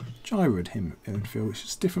gyroid infill, which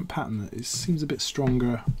is a different pattern. It seems a bit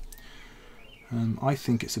stronger. I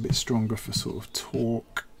think it's a bit stronger for sort of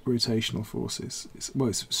torque, rotational forces. It's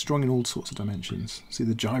strong in all sorts of dimensions. See,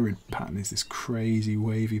 the gyroid pattern is this crazy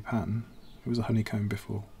wavy pattern. It was a honeycomb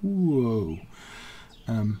before. Whoa!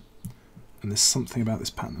 And there's something about this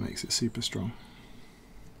pattern that makes it super strong.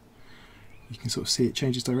 You can sort of see it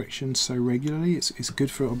changes direction so regularly. It's good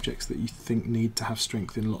for objects that you think need to have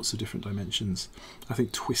strength in lots of different dimensions. I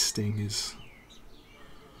think twisting is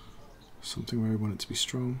something where we want it to be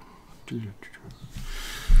strong.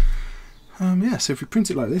 Yeah, so if we print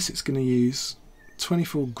it like this, it's going to use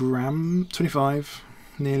 25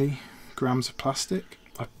 nearly grams of plastic.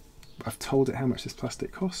 I've told it how much this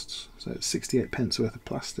plastic costs, so it's 68 pence worth of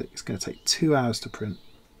plastic. It's going to take 2 hours to print.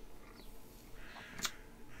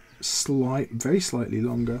 Very slightly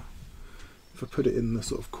longer if I put it in the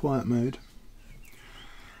sort of quiet mode.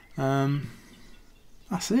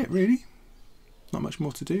 That's it really. Not much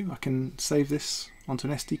more to do. I can save this onto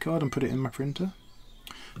an SD card and put it in my printer.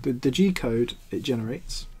 The G code it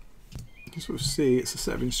generates, you can sort of see it's a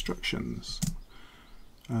set of instructions.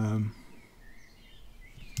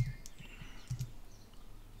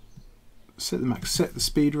 Set the max, set the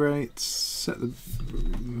speed rates,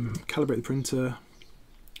 calibrate the printer.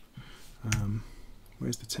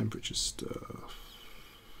 Where's the temperature stuff?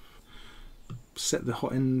 Set the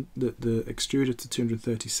hot end, the extruder to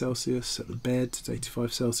 230 Celsius. Set the bed to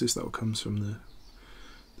 85 Celsius. That all comes from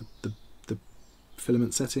the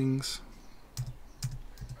filament settings.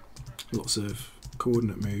 Lots of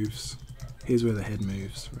coordinate moves. Here's where the head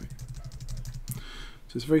moves. Right.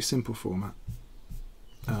 So it's a very simple format.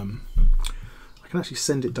 I can actually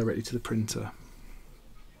send it directly to the printer.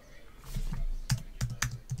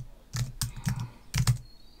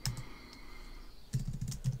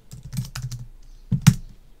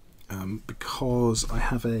 Because I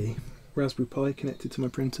have a Raspberry Pi connected to my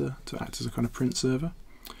printer to act as a kind of print server,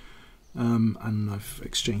 and I've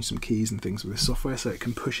exchanged some keys and things with this software, so it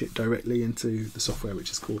can push it directly into the software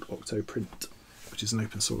which is called Octoprint, which is an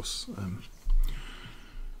open source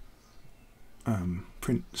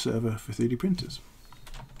print server for 3D printers.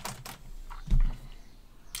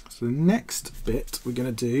 So the next bit we're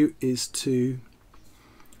going to do is to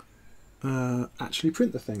actually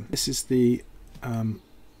print the thing. This is the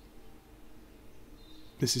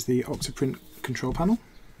Octoprint control panel.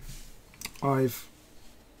 I've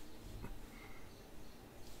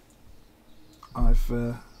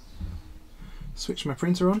switched my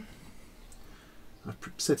printer on. I've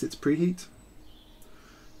set it to preheat.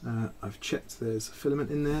 I've checked there's a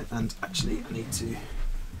filament in there, and actually I need to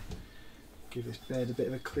give this bed a bit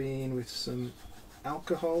of a clean with some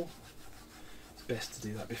alcohol. It's best to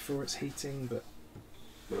do that before it's heating, but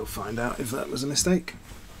we'll find out if that was a mistake.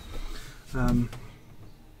 And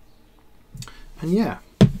yeah,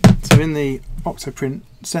 So in the Octoprint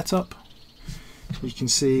setup, you can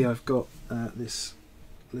see I've got this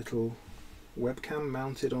little webcam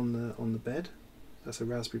mounted on the bed. That's a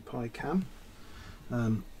Raspberry Pi cam.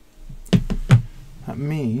 That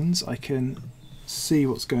means I can see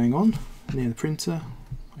what's going on near the printer.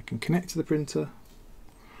 I can connect to the printer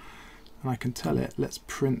and I can tell it, let's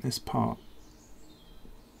print this part.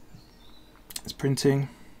 It's printing.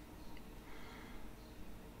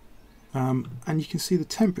 And you can see the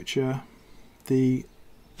temperature, the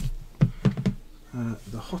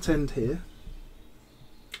hot end here,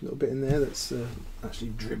 a little bit in there that's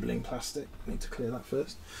actually dribbling plastic. I need to clear that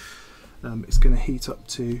first. It's going to heat up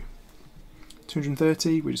to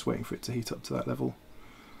 230, we're just waiting for it to heat up to that level.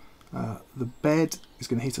 The bed is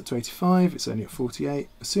going to heat up to 85, it's only at 48.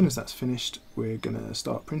 As soon as that's finished, we're going to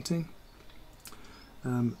start printing.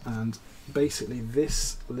 And basically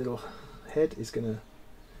this little head is going to,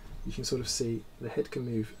 you can sort of see the head can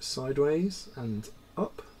move sideways and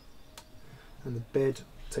up, and the bed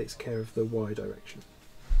takes care of the Y direction.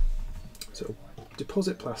 So it'll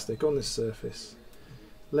deposit plastic on this surface,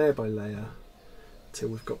 layer by layer, till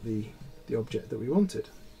we've got the object that we wanted.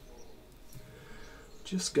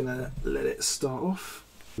 Just gonna let it start off.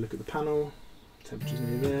 Look at the panel, temperature's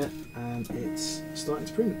nearly there, and it's starting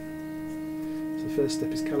to print. So the first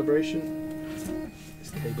step is calibration.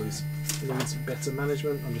 This cable needs better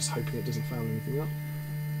management. I'm just hoping it doesn't foul anything up.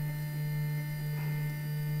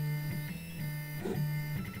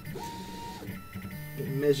 It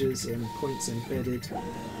measures points embedded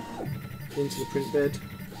into the print bed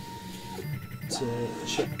to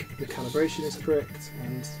check the calibration is correct,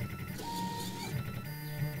 and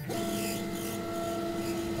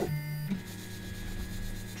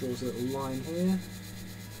draws a little line here.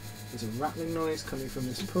 There's a rattling noise coming from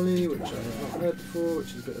this pulley, which I have not heard before,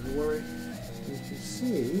 which is a bit of a worry. And you can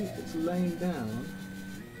see it's laying down.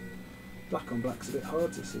 Black on black's a bit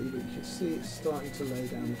hard to see, but you can see it's starting to lay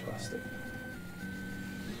down the plastic.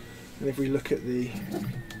 And if we look at the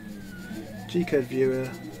G-code viewer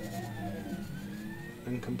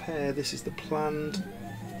and compare, this is the planned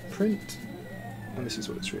print, and this is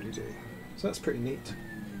what it's really doing. So that's pretty neat.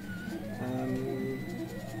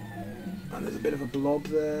 And there's a bit of a blob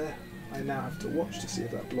there. I now have to watch to see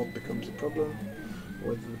if that blob becomes a problem,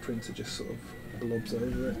 or whether the printer just sort of blobs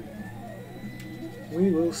over it. We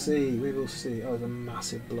will see, we will see. Oh, there's a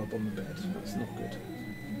massive blob on the bed. That's not good.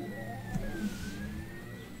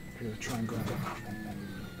 I'm going to try and grab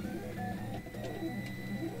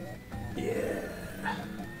it. Yeah.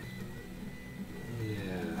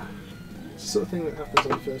 Yeah. It's the sort of thing that happens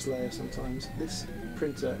on the first layer sometimes. This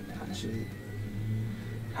printer actually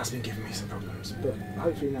has been giving me some problems, but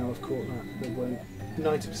hopefully now I've caught that there won't.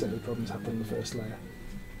 90% of the problems happen on the first layer.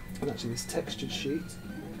 And actually this textured sheet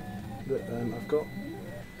that I've got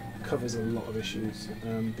covers a lot of issues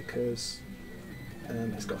because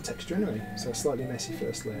it's got a texture anyway, so a slightly messy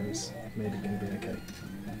first layer is maybe going to be okay.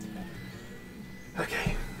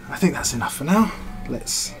 Okay, I think that's enough for now.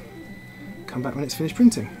 Let's come back when it's finished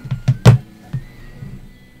printing.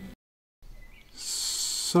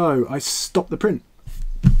 So I stopped the print.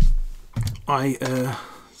 I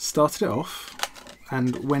started it off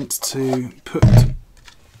and went to put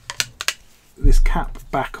this cap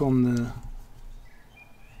back on the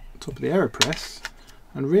top of the AeroPress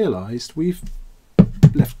and realised we've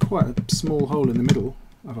left quite a small hole in the middle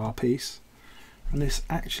of our piece, and this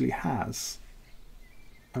actually has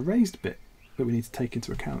a raised bit that we need to take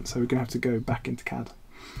into account, so we're going to have to go back into CAD.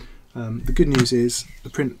 The good news is the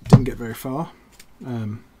print didn't get very far.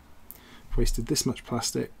 Wasted this much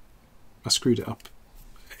plastic. I screwed it up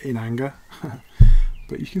in anger,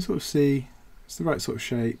 but you can sort of see it's the right sort of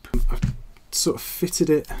shape. I've sort of fitted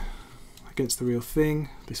it against the real thing,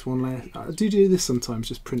 this one layer. I do this sometimes,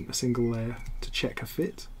 just print a single layer to check a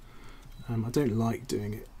fit. I don't like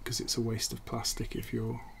doing it because it's a waste of plastic if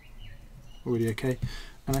you're already okay,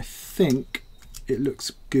 and I think it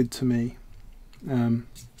looks good to me.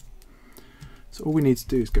 So all we need to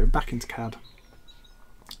do is go back into CAD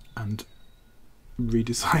and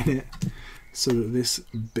redesign it so that this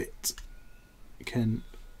bit can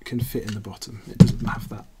fit in the bottom. It doesn't have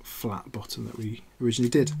that flat bottom that we originally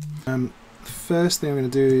did. The first thing I'm going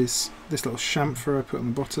to do is this little chamfer I put on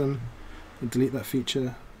the bottom, and delete that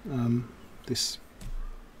feature. This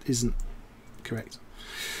isn't correct.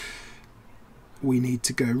 We need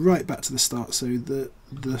to go right back to the start. So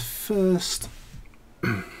the first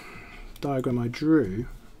diagram I drew,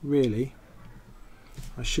 really,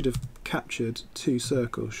 I should have captured two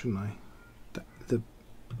circles, shouldn't I? The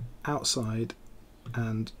outside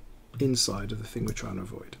and inside of the thing we're trying to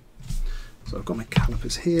avoid. So I've got my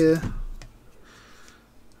calipers here.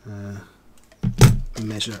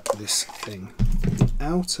 measure this thing. The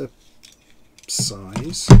outer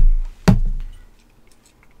size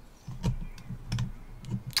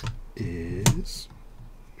is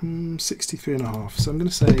 63.5, so I'm going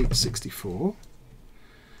to say 64,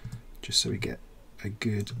 just so we get a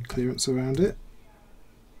good clearance around it.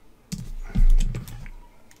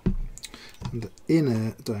 And the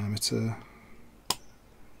inner diameter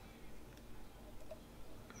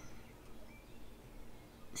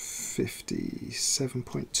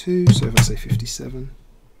 (57.2), so if I say 57,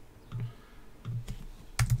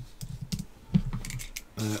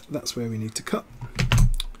 that's where we need to cut.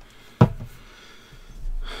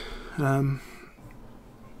 So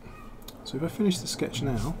if I finish the sketch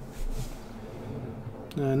now,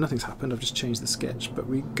 nothing's happened, I've just changed the sketch, but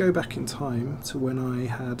we go back in time to when I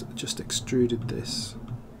had just extruded this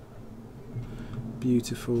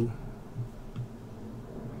beautiful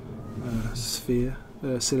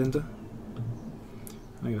cylinder.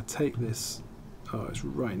 I'm going to take this, oh, it's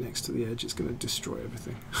right next to the edge, it's going to destroy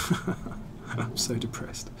everything. I'm so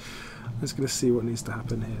depressed. I'm just going to see what needs to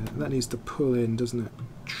happen here. That needs to pull in, doesn't it?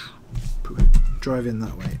 Drive in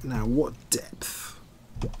that way. Now, what depth?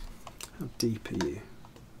 How deep are you?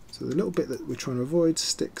 So the little bit that we're trying to avoid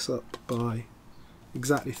sticks up by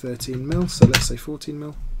exactly 13 mil, so let's say 14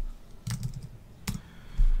 mil.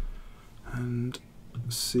 And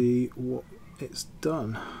see what it's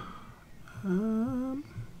done.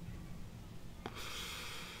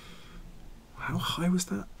 How high was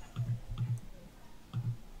that?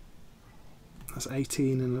 That's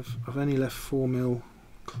 18, and I've only left 4 mil.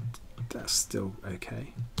 That's still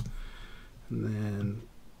okay. And then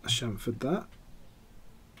I chamfered that.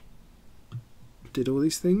 Did all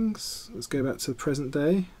these things. Let's go back to the present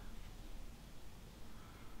day.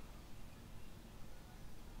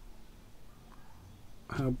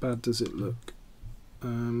 How bad does it look?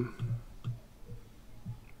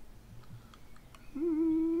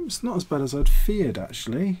 It's not as bad as I'd feared,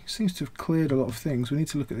 actually. It seems to have cleared a lot of things. We need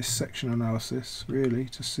to look at this section analysis, really,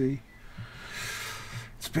 to see.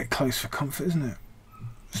 It's a bit close for comfort, isn't it?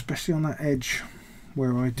 Especially on that edge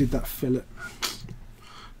where I did that fillet.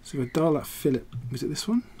 So if I dial that fillet, was it this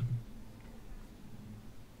one?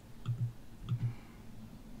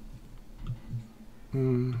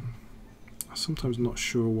 I'm sometimes not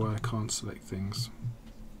sure why I can't select things.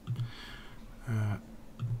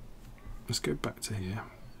 Let's go back to here.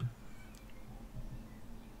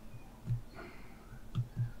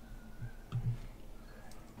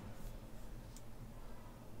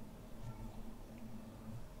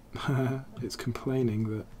 It's complaining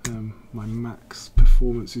that my max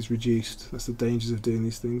performance is reduced. That's the dangers of doing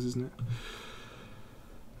these things, isn't it?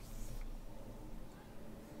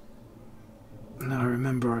 Now I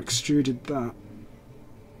remember I extruded that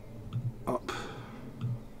up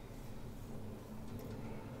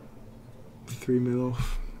 3 mil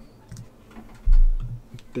off.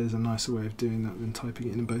 There's a nicer way of doing that than typing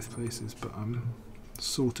it in both places, but I'm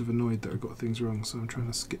sort of annoyed that I got things wrong, so I'm trying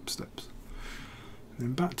to skip steps. And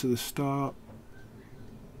then back to the start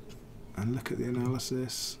and look at the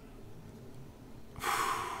analysis.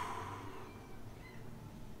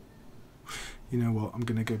 You know what, I'm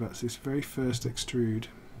going to go back to this very first extrude.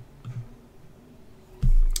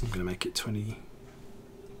 I'm going to make it 20.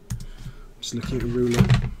 Just looking at a ruler.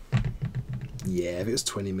 Yeah, if it was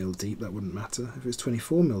 20 mil deep, that wouldn't matter. If it was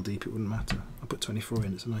 24 mil deep, it wouldn't matter. I'll put 24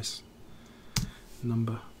 in, it's a nice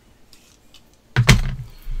number.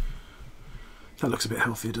 That looks a bit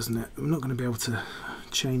healthier, doesn't it? I'm not going to be able to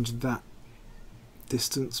change that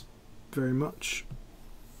distance very much,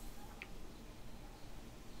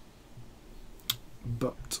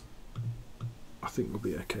 but I think we'll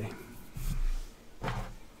be okay. I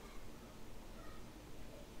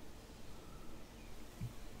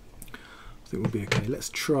think we'll be okay. Let's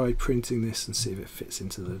try printing this and see if it fits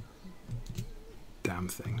into the damn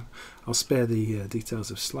thing. I'll spare the details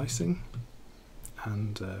of slicing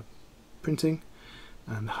and printing,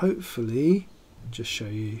 and hopefully just show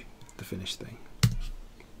you the finished thing.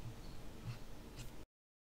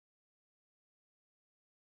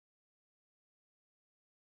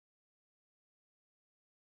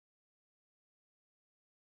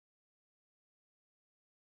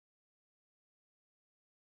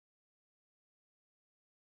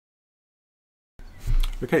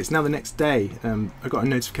 Okay, it's now the next day. I got a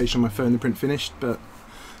notification on my phone the print finished, but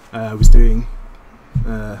I was doing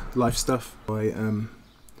life stuff.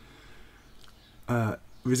 I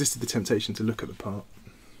resisted the temptation to look at the part,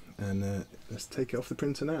 and let's take it off the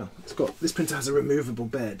printer now. This printer has a removable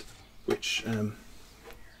bed, which you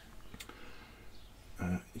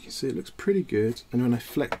can see it looks pretty good. And when I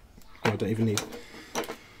flex, oh, I don't even need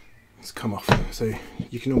it's come off. So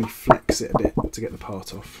you can normally flex it a bit to get the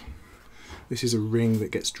part off. This is a ring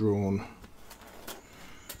that gets drawn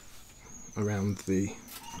around the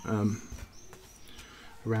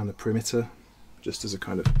perimeter, just as a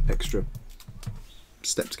kind of extra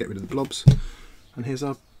step to get rid of the blobs. And here's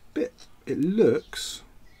our bit. It looks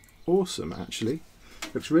awesome, actually.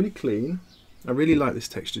 Looks really clean. I really like this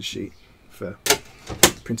textured sheet for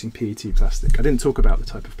printing PET plastic. I didn't talk about the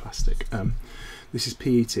type of plastic. This is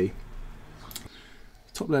PET. The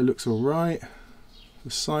top layer looks alright.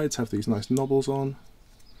 The sides have these nice knobbles on.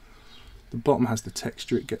 The bottom has the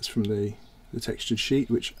texture it gets from the textured sheet,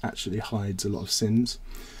 which actually hides a lot of sins.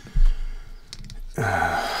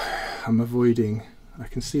 I'm avoiding, I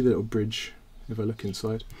can see the little bridge if I look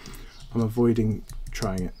inside. I'm avoiding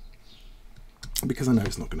trying it because I know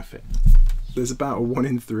it's not going to fit. There's about a 1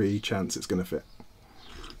 in 3 chance it's going to fit.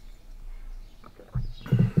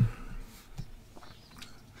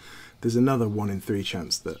 There's another 1 in 3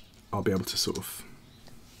 chance that I'll be able to sort of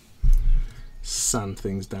sand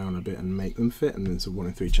things down a bit and make them fit, and there's a 1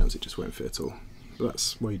 in 3 chance it just won't fit at all. But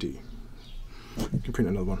that's what you do. You can print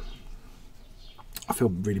another one. I feel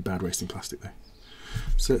really bad wasting plastic though.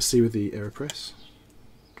 So let's see with the AeroPress.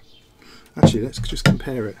 Actually, let's just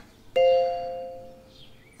compare it.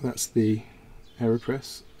 That's the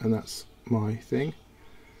AeroPress and that's my thing.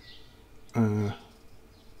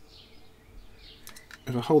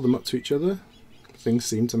 If I hold them up to each other, things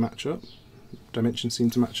seem to match up. Dimensions seem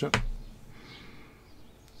to match up.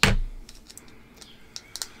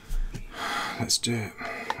 Let's do it.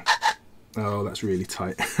 Oh, that's really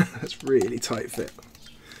tight. That's really tight fit.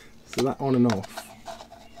 So that on and off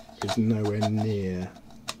is nowhere near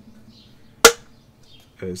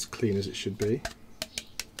as clean as it should be.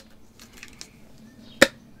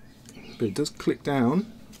 But it does click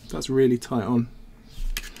down. That's really tight on.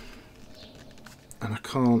 And I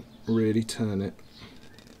can't really turn it.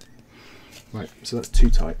 Right, so that's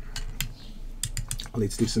too tight. I'll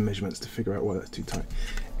need to do some measurements to figure out why that's too tight.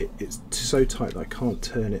 It's so tight that I can't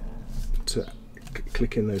turn it to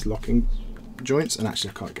click in those locking joints, and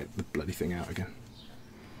actually I can't get the bloody thing out again.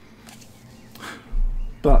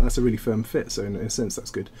 But that's a really firm fit, so in a sense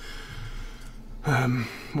that's good.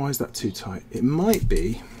 Why is that too tight? It might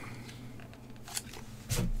be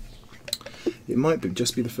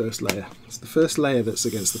just be the first layer. It's the first layer that's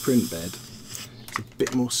against the print bed. It's a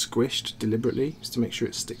bit more squished deliberately, just to make sure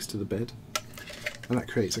it sticks to the bed. And that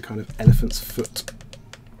creates a kind of elephant's foot.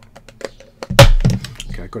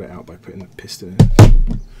 Okay, I got it out by putting the piston in.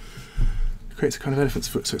 It creates a kind of elephant's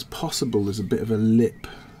foot, so it's possible there's a bit of a lip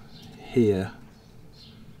here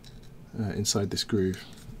inside this groove,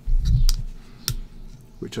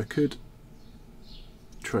 which I could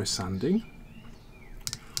try sanding.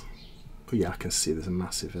 Oh yeah, I can see there's a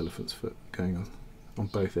massive elephant's foot going on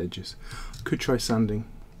both edges. I could try sanding,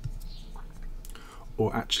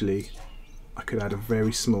 or actually I could add a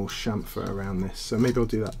very small chamfer around this. So maybe I'll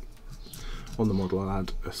do that on the model. I'll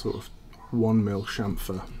add a sort of 1mm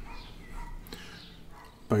chamfer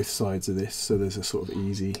both sides of this, so there's a sort of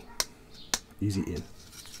easy in.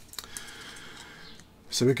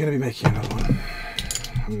 So we're going to be making another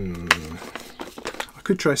one. I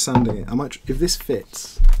could try sanding it. I might, if this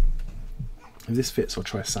fits, I'll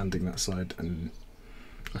try sanding that side, and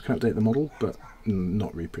I can update the model, but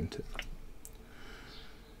not reprint it.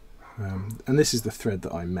 And this is the thread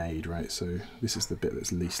that I made, right? So this is the bit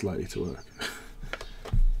that's least likely to work.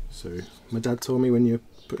 So my dad told me when you're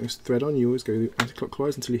putting a thread on, you always go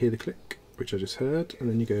anti-clockwise until you hear the click, which I just heard, and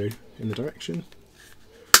then you go in the direction.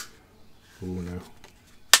 Oh no.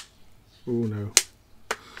 Oh no.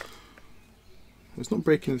 It's not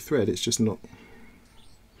breaking the thread, it's just not,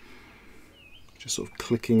 just sort of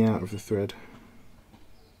clicking out of the thread.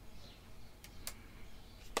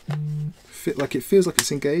 It feels like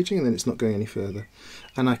it's engaging and then it's not going any further,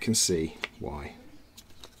 and I can see why.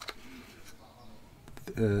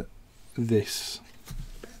 This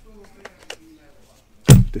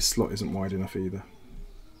slot isn't wide enough either.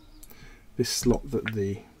 This slot that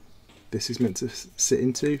this is meant to sit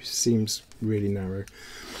into seems really narrow.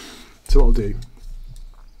 So what I'll do,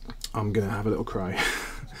 I'm going to have a little cry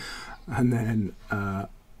and then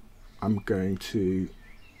I'm going to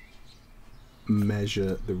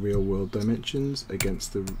measure the real world dimensions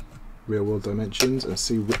against the real world dimensions and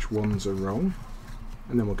see which ones are wrong,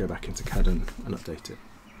 and then we'll go back into CAD and update it,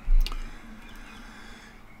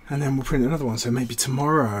 and then we'll print another one. So maybe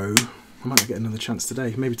tomorrow, I might not get another chance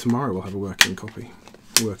today, maybe tomorrow we'll have a working copy,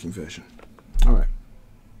 a working version. Alright,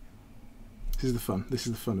 this is the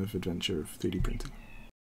fun of adventure of 3D printing.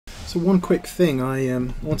 So one quick thing, I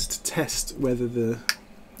wanted to test whether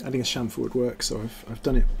adding a chamfer would work, so I've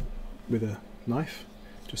done it with a knife.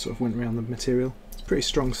 Just sort of went around the material. It's pretty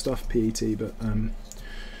strong stuff, PET, but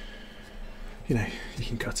you know, you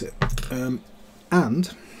can cut it.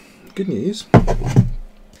 And good news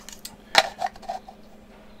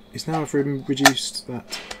is now I've reduced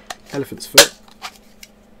that elephant's foot.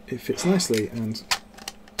 It fits nicely and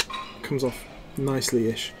comes off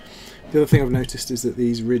nicely-ish. The other thing I've noticed is that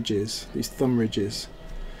these ridges, these thumb ridges,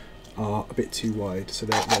 are a bit too wide, so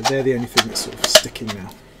they're the only thing that's sort of sticking now.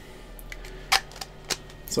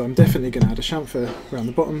 So I'm definitely going to add a chamfer around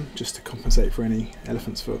the bottom just to compensate for any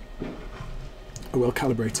elephant's foot. A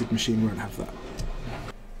well-calibrated machine won't have that.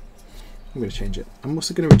 I'm going to change it. I'm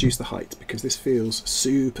also going to reduce the height because this feels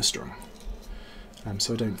super strong,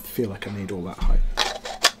 so I don't feel like I need all that height.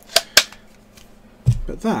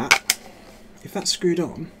 But that, if that's screwed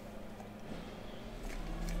on,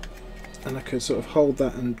 and I could sort of hold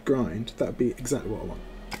that and grind, that would be exactly what I want.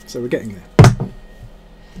 So we're getting there.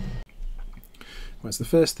 Right, so the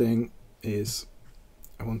first thing is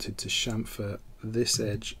I wanted to chamfer this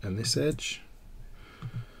edge and this edge.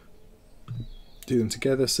 Do them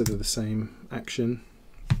together so they're the same action.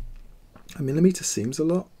 A millimetre seems a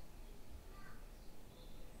lot.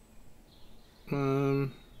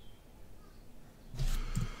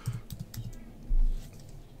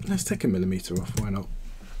 Let's take a millimetre off, why not?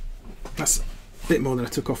 That's a bit more than I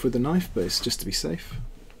took off with the knife, but it's just to be safe.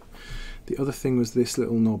 The other thing was this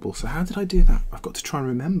little knobble. So how did I do that? I've got to try and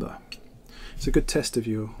remember. It's a good test of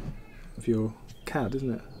your CAD,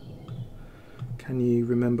 isn't it? Can you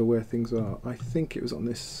remember where things are? I think it was on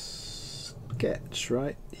this sketch,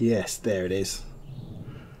 right? Yes, there it is.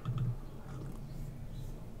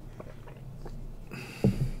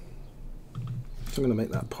 So I'm going to make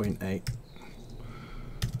that 0.8.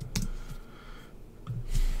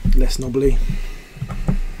 Less knobbly.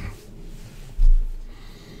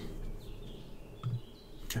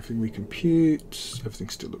 Everything we compute, everything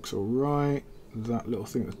still looks alright. That little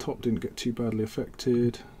thing at the top didn't get too badly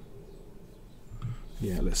affected.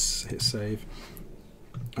 Yeah, let's hit save.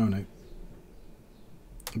 Oh no.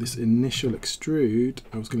 This initial extrude,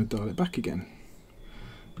 I was going to dial it back again.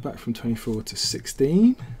 Back from 24 to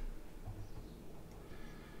 16.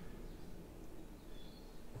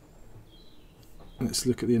 Let's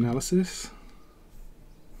look at the analysis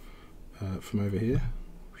from over here.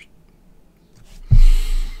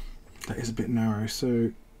 That is a bit narrow,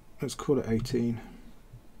 so let's call it 18.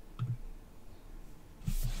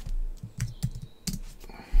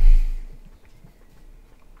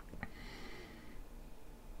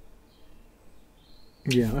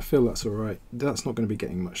 Yeah, I feel that's alright. That's not going to be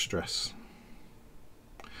getting much stress.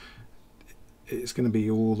 It's going to be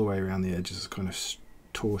all the way around the edges, kind of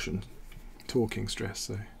torquing stress,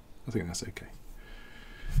 so I think that's okay.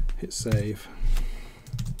 Hit save.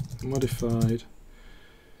 Modified.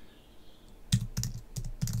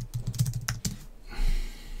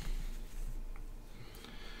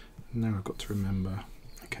 Now I've got to remember.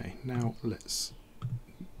 Okay, now let's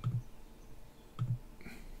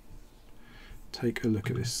take a look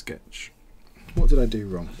at this sketch. What did I do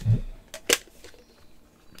wrong?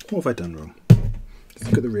 What have I done wrong? Let's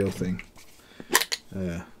look at the real thing.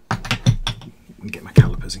 And get my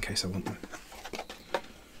calipers in case I want them.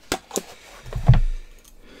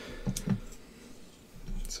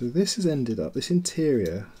 So this has ended up, this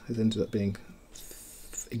interior has ended up being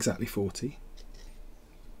exactly 40.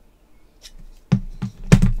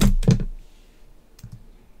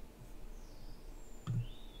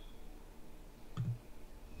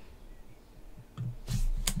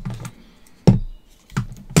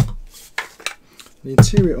 The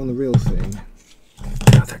interior on the real thing,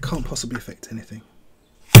 that can't possibly affect anything.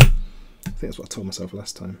 I think that's what I told myself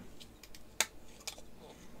last time.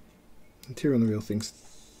 Interior on the real thing's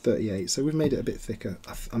 38, so we've made it a bit thicker.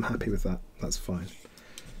 I'm happy with that, that's fine.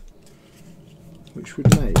 Which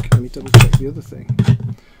would make, let me double check the other thing.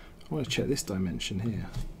 I want to check this dimension here.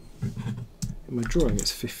 In my drawing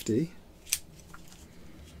it's 50.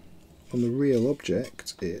 On the real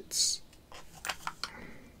object it's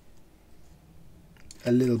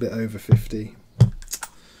a little bit over 50.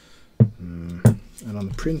 And on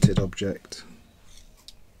the printed object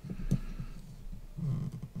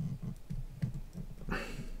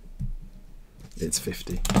it's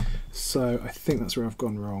 50. So I think that's where I've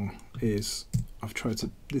gone wrong, is I've tried to,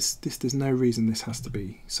 there's no reason this has to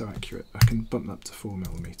be so accurate. I can bump that to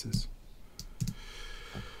 4mm.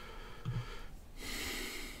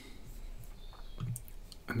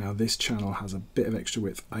 And now this channel has a bit of extra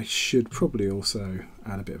width. I should probably also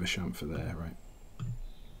add a bit of a chamfer there, right?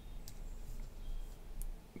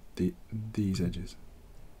 These edges.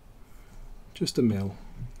 Just a mil.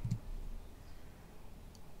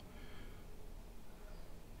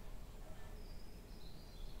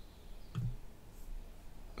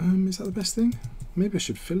 Is that the best thing? Maybe I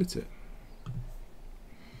should fillet it,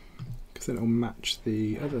 because then it'll match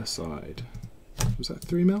the other side. Was that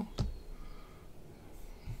 3mm?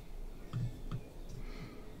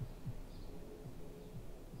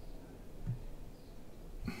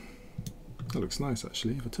 That looks nice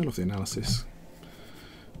actually. If I turn off the analysis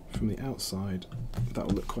from the outside, that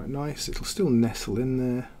will look quite nice. It'll still nestle in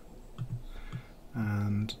there,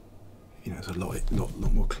 and you know, there's a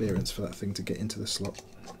lot more clearance for that thing to get into the slot.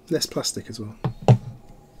 Less plastic as well.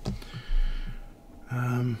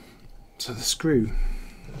 So the screw.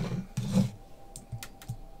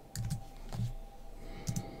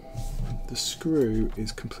 The screw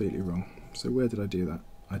is completely wrong. So where did I do that?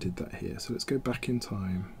 I did that here. So let's go back in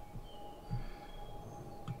time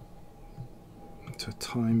to a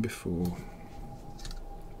time before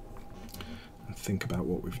and think about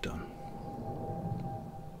what we've done.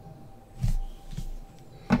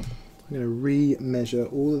 I'm going to re-measure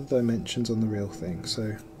all of the dimensions on the real thing.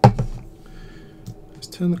 So let's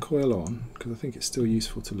turn the coil on, because I think it's still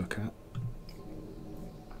useful to look at.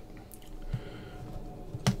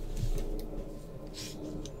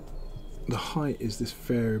 The height is this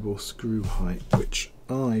variable screw height, which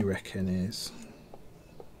I reckon is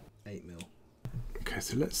 8mm. Okay,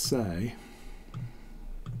 so let's say,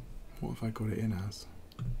 what have I got it in as?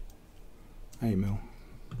 8mm.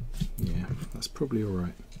 Yeah, that's probably all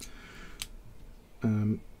right.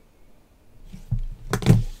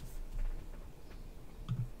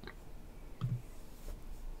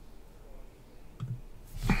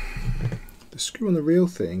 The screw on the real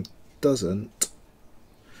thing doesn't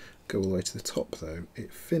go all the way to the top though.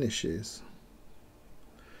 It finishes,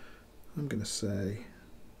 I'm going to say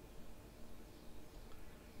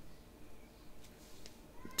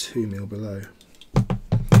 2mm below.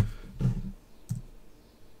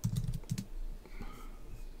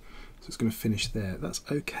 So it's going to finish there. That's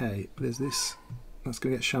okay. There's this, that's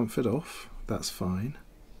going to get chamfered off. That's fine.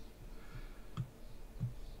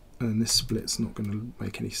 And this split's not going to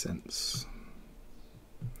make any sense.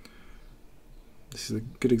 This is a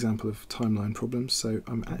good example of timeline problems, so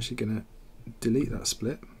I'm actually going to delete that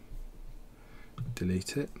split,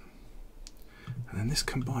 delete it, and then this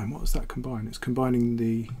combine. What was that combine? It's combining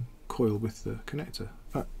the coil with the connector.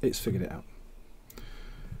 It's figured it out.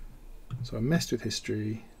 So I messed with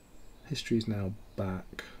history. History's now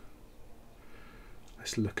back.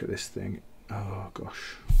 Let's look at this thing. Oh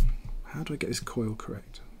gosh, how do I get this coil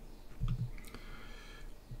correct?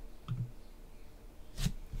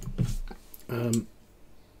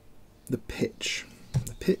 The pitch.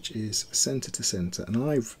 The pitch is centre to centre, and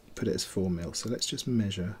I've put it as 4mm. So let's just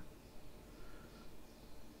measure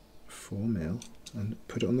 4mm and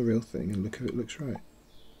put it on the real thing and look if it looks right.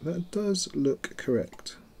 That does look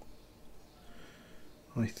correct,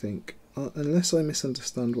 I think, unless I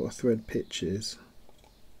misunderstand what a thread pitch is.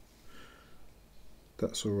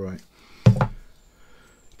 That's all right.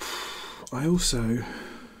 I also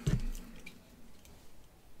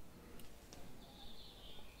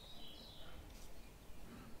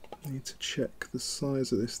need to check the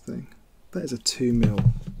size of this thing. That is a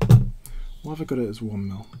 2mm. Why have I got it as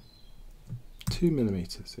 1mm?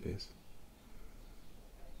 2mm it is.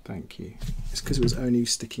 Thank you. It's because it was only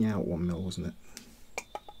sticking out 1mm, wasn't it?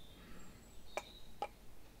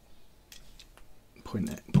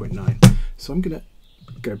 0.9. So I'm going to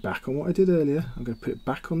go back on what I did earlier. I'm going to put it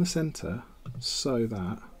back on the centre so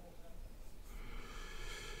that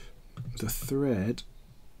the thread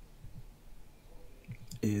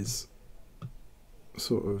is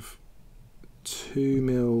sort of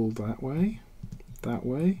 2mm that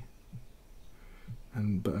way,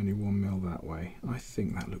 and but only 1mm that way. I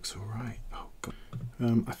think that looks all right. Oh god.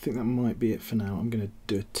 I think that might be it for now. I'm going to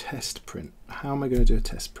do a test print. How am I going to do a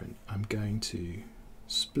test print? I'm going to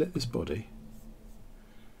split this body.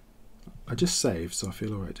 I just saved, so I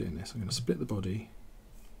feel all right doing this. I'm going to split the body,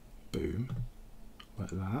 boom,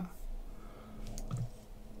 like that.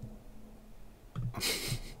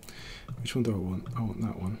 Which one do I want? I want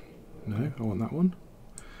that one. No, I want that one.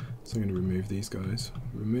 So I'm going to remove these guys.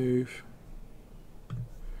 Remove.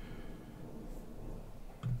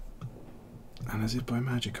 And as if by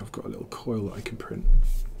magic, I've got a little coil that I can print.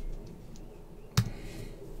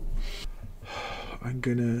 I'm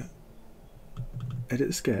going to edit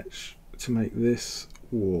the sketch to make this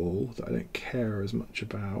wall that I don't care as much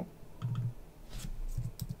about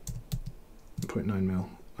 0.9mm.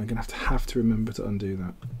 I'm going to have to remember to undo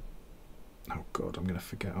that. Oh god, I'm going to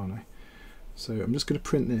forget, aren't I? So I'm just going to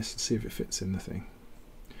print this and see if it fits in the thing.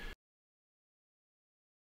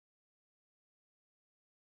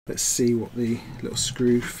 Let's see what the little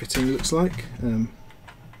screw fitting looks like.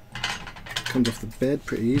 comes off the bed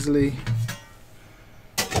pretty easily.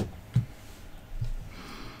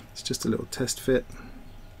 It's just a little test fit.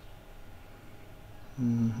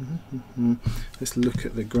 Let's look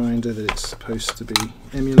at the grinder that it's supposed to be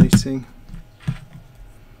emulating.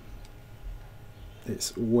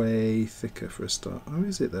 It's way thicker for a start. Oh,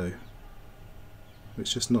 is it though?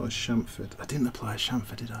 It's just not as chamfered. I didn't apply a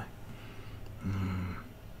chamfer, did I?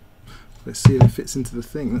 Let's see if it fits into the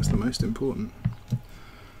thing. That's the most important.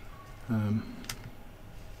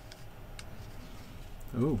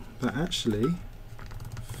 Oh, that actually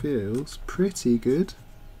feels pretty good.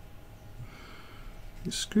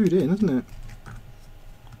 It's screwed in, isn't it?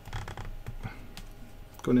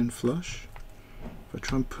 Gone in flush. If I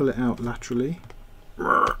try and pull it out laterally.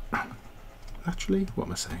 Laterally? What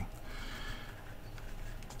am I saying?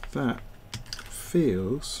 That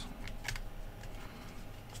feels...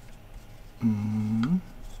 it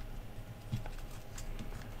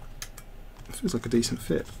feels like a decent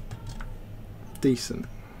fit. Decent.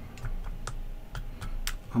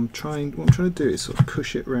 What I'm trying to do is sort of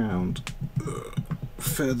push it round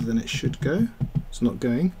further than it should go. It's not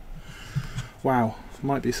going. Wow,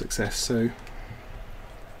 might be a success. So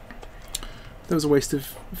that was a waste of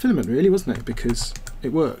filament really, wasn't it? Because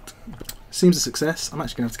it worked. Seems a success. I'm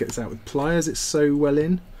actually going to have to get this out with pliers. It's so well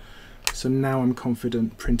in. So now I'm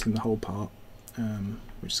confident printing the whole part,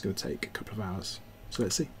 which is going to take a couple of hours. So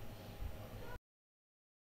let's see.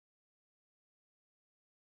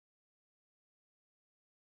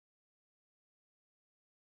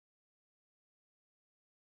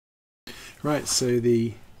 Right, so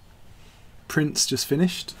the print's just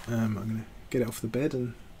finished. I'm going to get it off the bed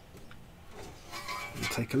and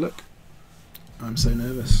take a look. I'm so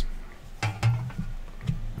nervous. So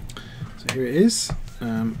here it is.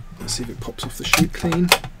 Let's see if it pops off the sheet clean.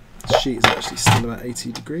 The sheet is actually still about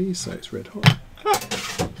 80 degrees, so it's red hot.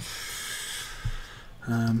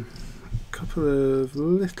 A couple of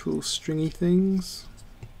little stringy things,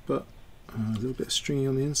 but a little bit stringy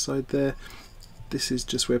on the inside there. This is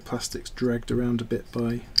just where plastic's dragged around a bit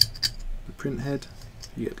by the print head.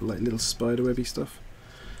 You get like little spider webby stuff.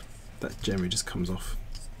 That generally just comes off.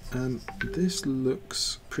 This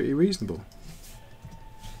looks pretty reasonable.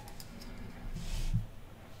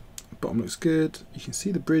 Bottom looks good. You can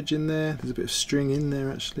see the bridge in there. There's a bit of string in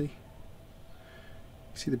there actually.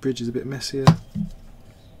 You see the bridge is a bit messier.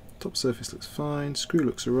 Top surface looks fine. Screw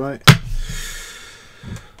looks alright.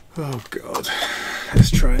 Oh god.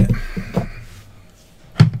 Let's try it.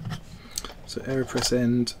 So AeroPress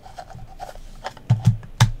end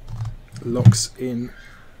locks in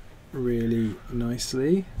really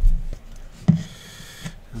nicely,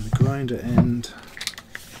 and the grinder end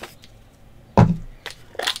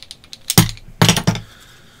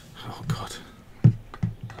oh god,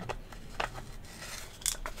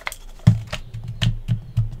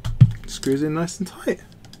 screws in nice and tight.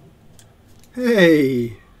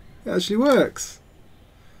 Hey, it actually works.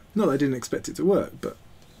 Not that I didn't expect it to work, but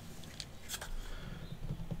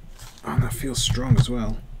oh, that feels strong as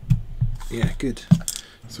well. Yeah, good.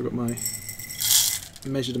 So I've got my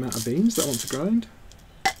measured amount of beams that I want to grind.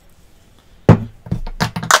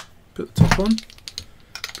 Put the top on,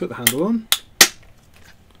 put the handle on.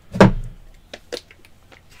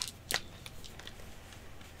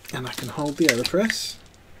 And I can hold the AeroPress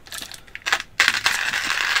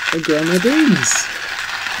and grind my beams.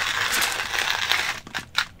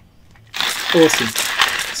 Awesome.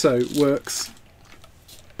 So, works.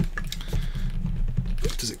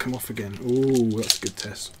 Does it come off again? Oh, that's a good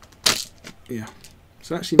test. Yeah.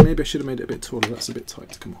 So actually maybe I should have made it a bit taller. That's a bit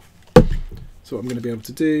tight to come off. So what I'm going to be able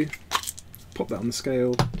to do, pop that on the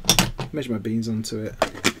scale, measure my beams onto it,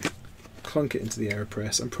 clunk it into the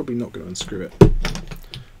AeroPress. I'm probably not going to unscrew it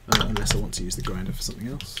unless I want to use the grinder for something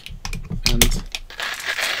else. And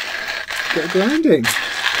get grinding.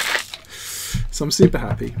 So I'm super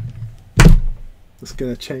happy. That's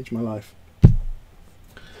going to change my life.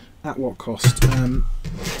 At what cost?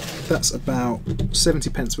 That's about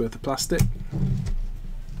 70 pence worth of plastic.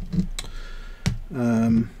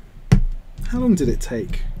 How long did it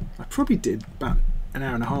take? I probably did about an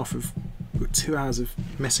hour and a half of 2 hours of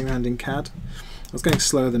messing around in CAD. I was going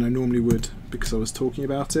slower than I normally would because I was talking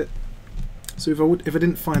about it. So if I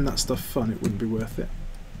didn't find that stuff fun, it wouldn't be worth it.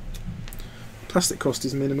 Plastic cost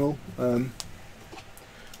is minimal. I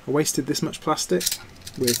wasted this much plastic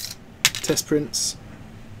with test prints,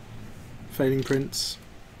 failing prints,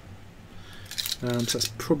 so that's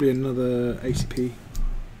probably another 80p.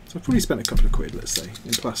 So I've probably spent a couple of quid, let's say,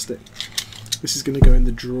 in plastic. This is going to go in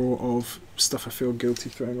the drawer of stuff I feel guilty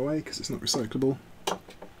throwing away because it's not recyclable.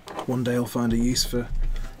 One day I'll find a use for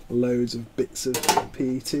loads of bits of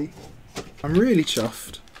PET. I'm really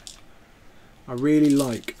chuffed. The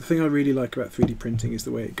thing I really like about 3D printing is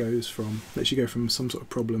the way it goes from, lets you go from some sort of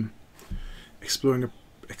problem, exploring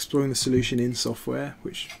the solution in software,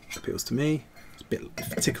 which appeals to me.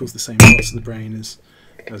 It tickles the same parts of the brain as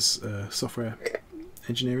software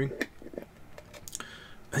engineering.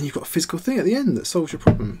 And you've got a physical thing at the end that solves your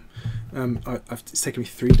problem. It's taken me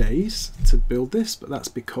 3 days to build this, but that's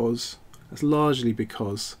largely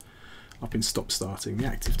because I've been stop-starting. The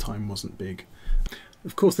active time wasn't big.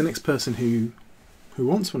 Of course, the next person who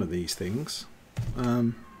wants one of these things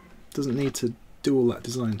doesn't need to do all that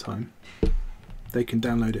design time. They can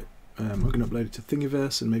download it. I'm going to upload it to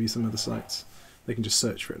Thingiverse and maybe some other sites. They can just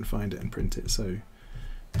search for it and find it and print it. So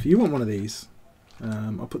if you want one of these,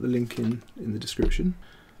 I'll put the link in the description.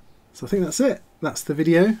 So I think that's it. That's the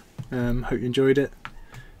video. Hope you enjoyed it.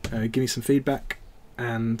 Give me some feedback,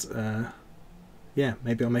 and yeah,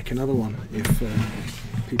 maybe I'll make another one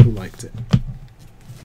if people liked it.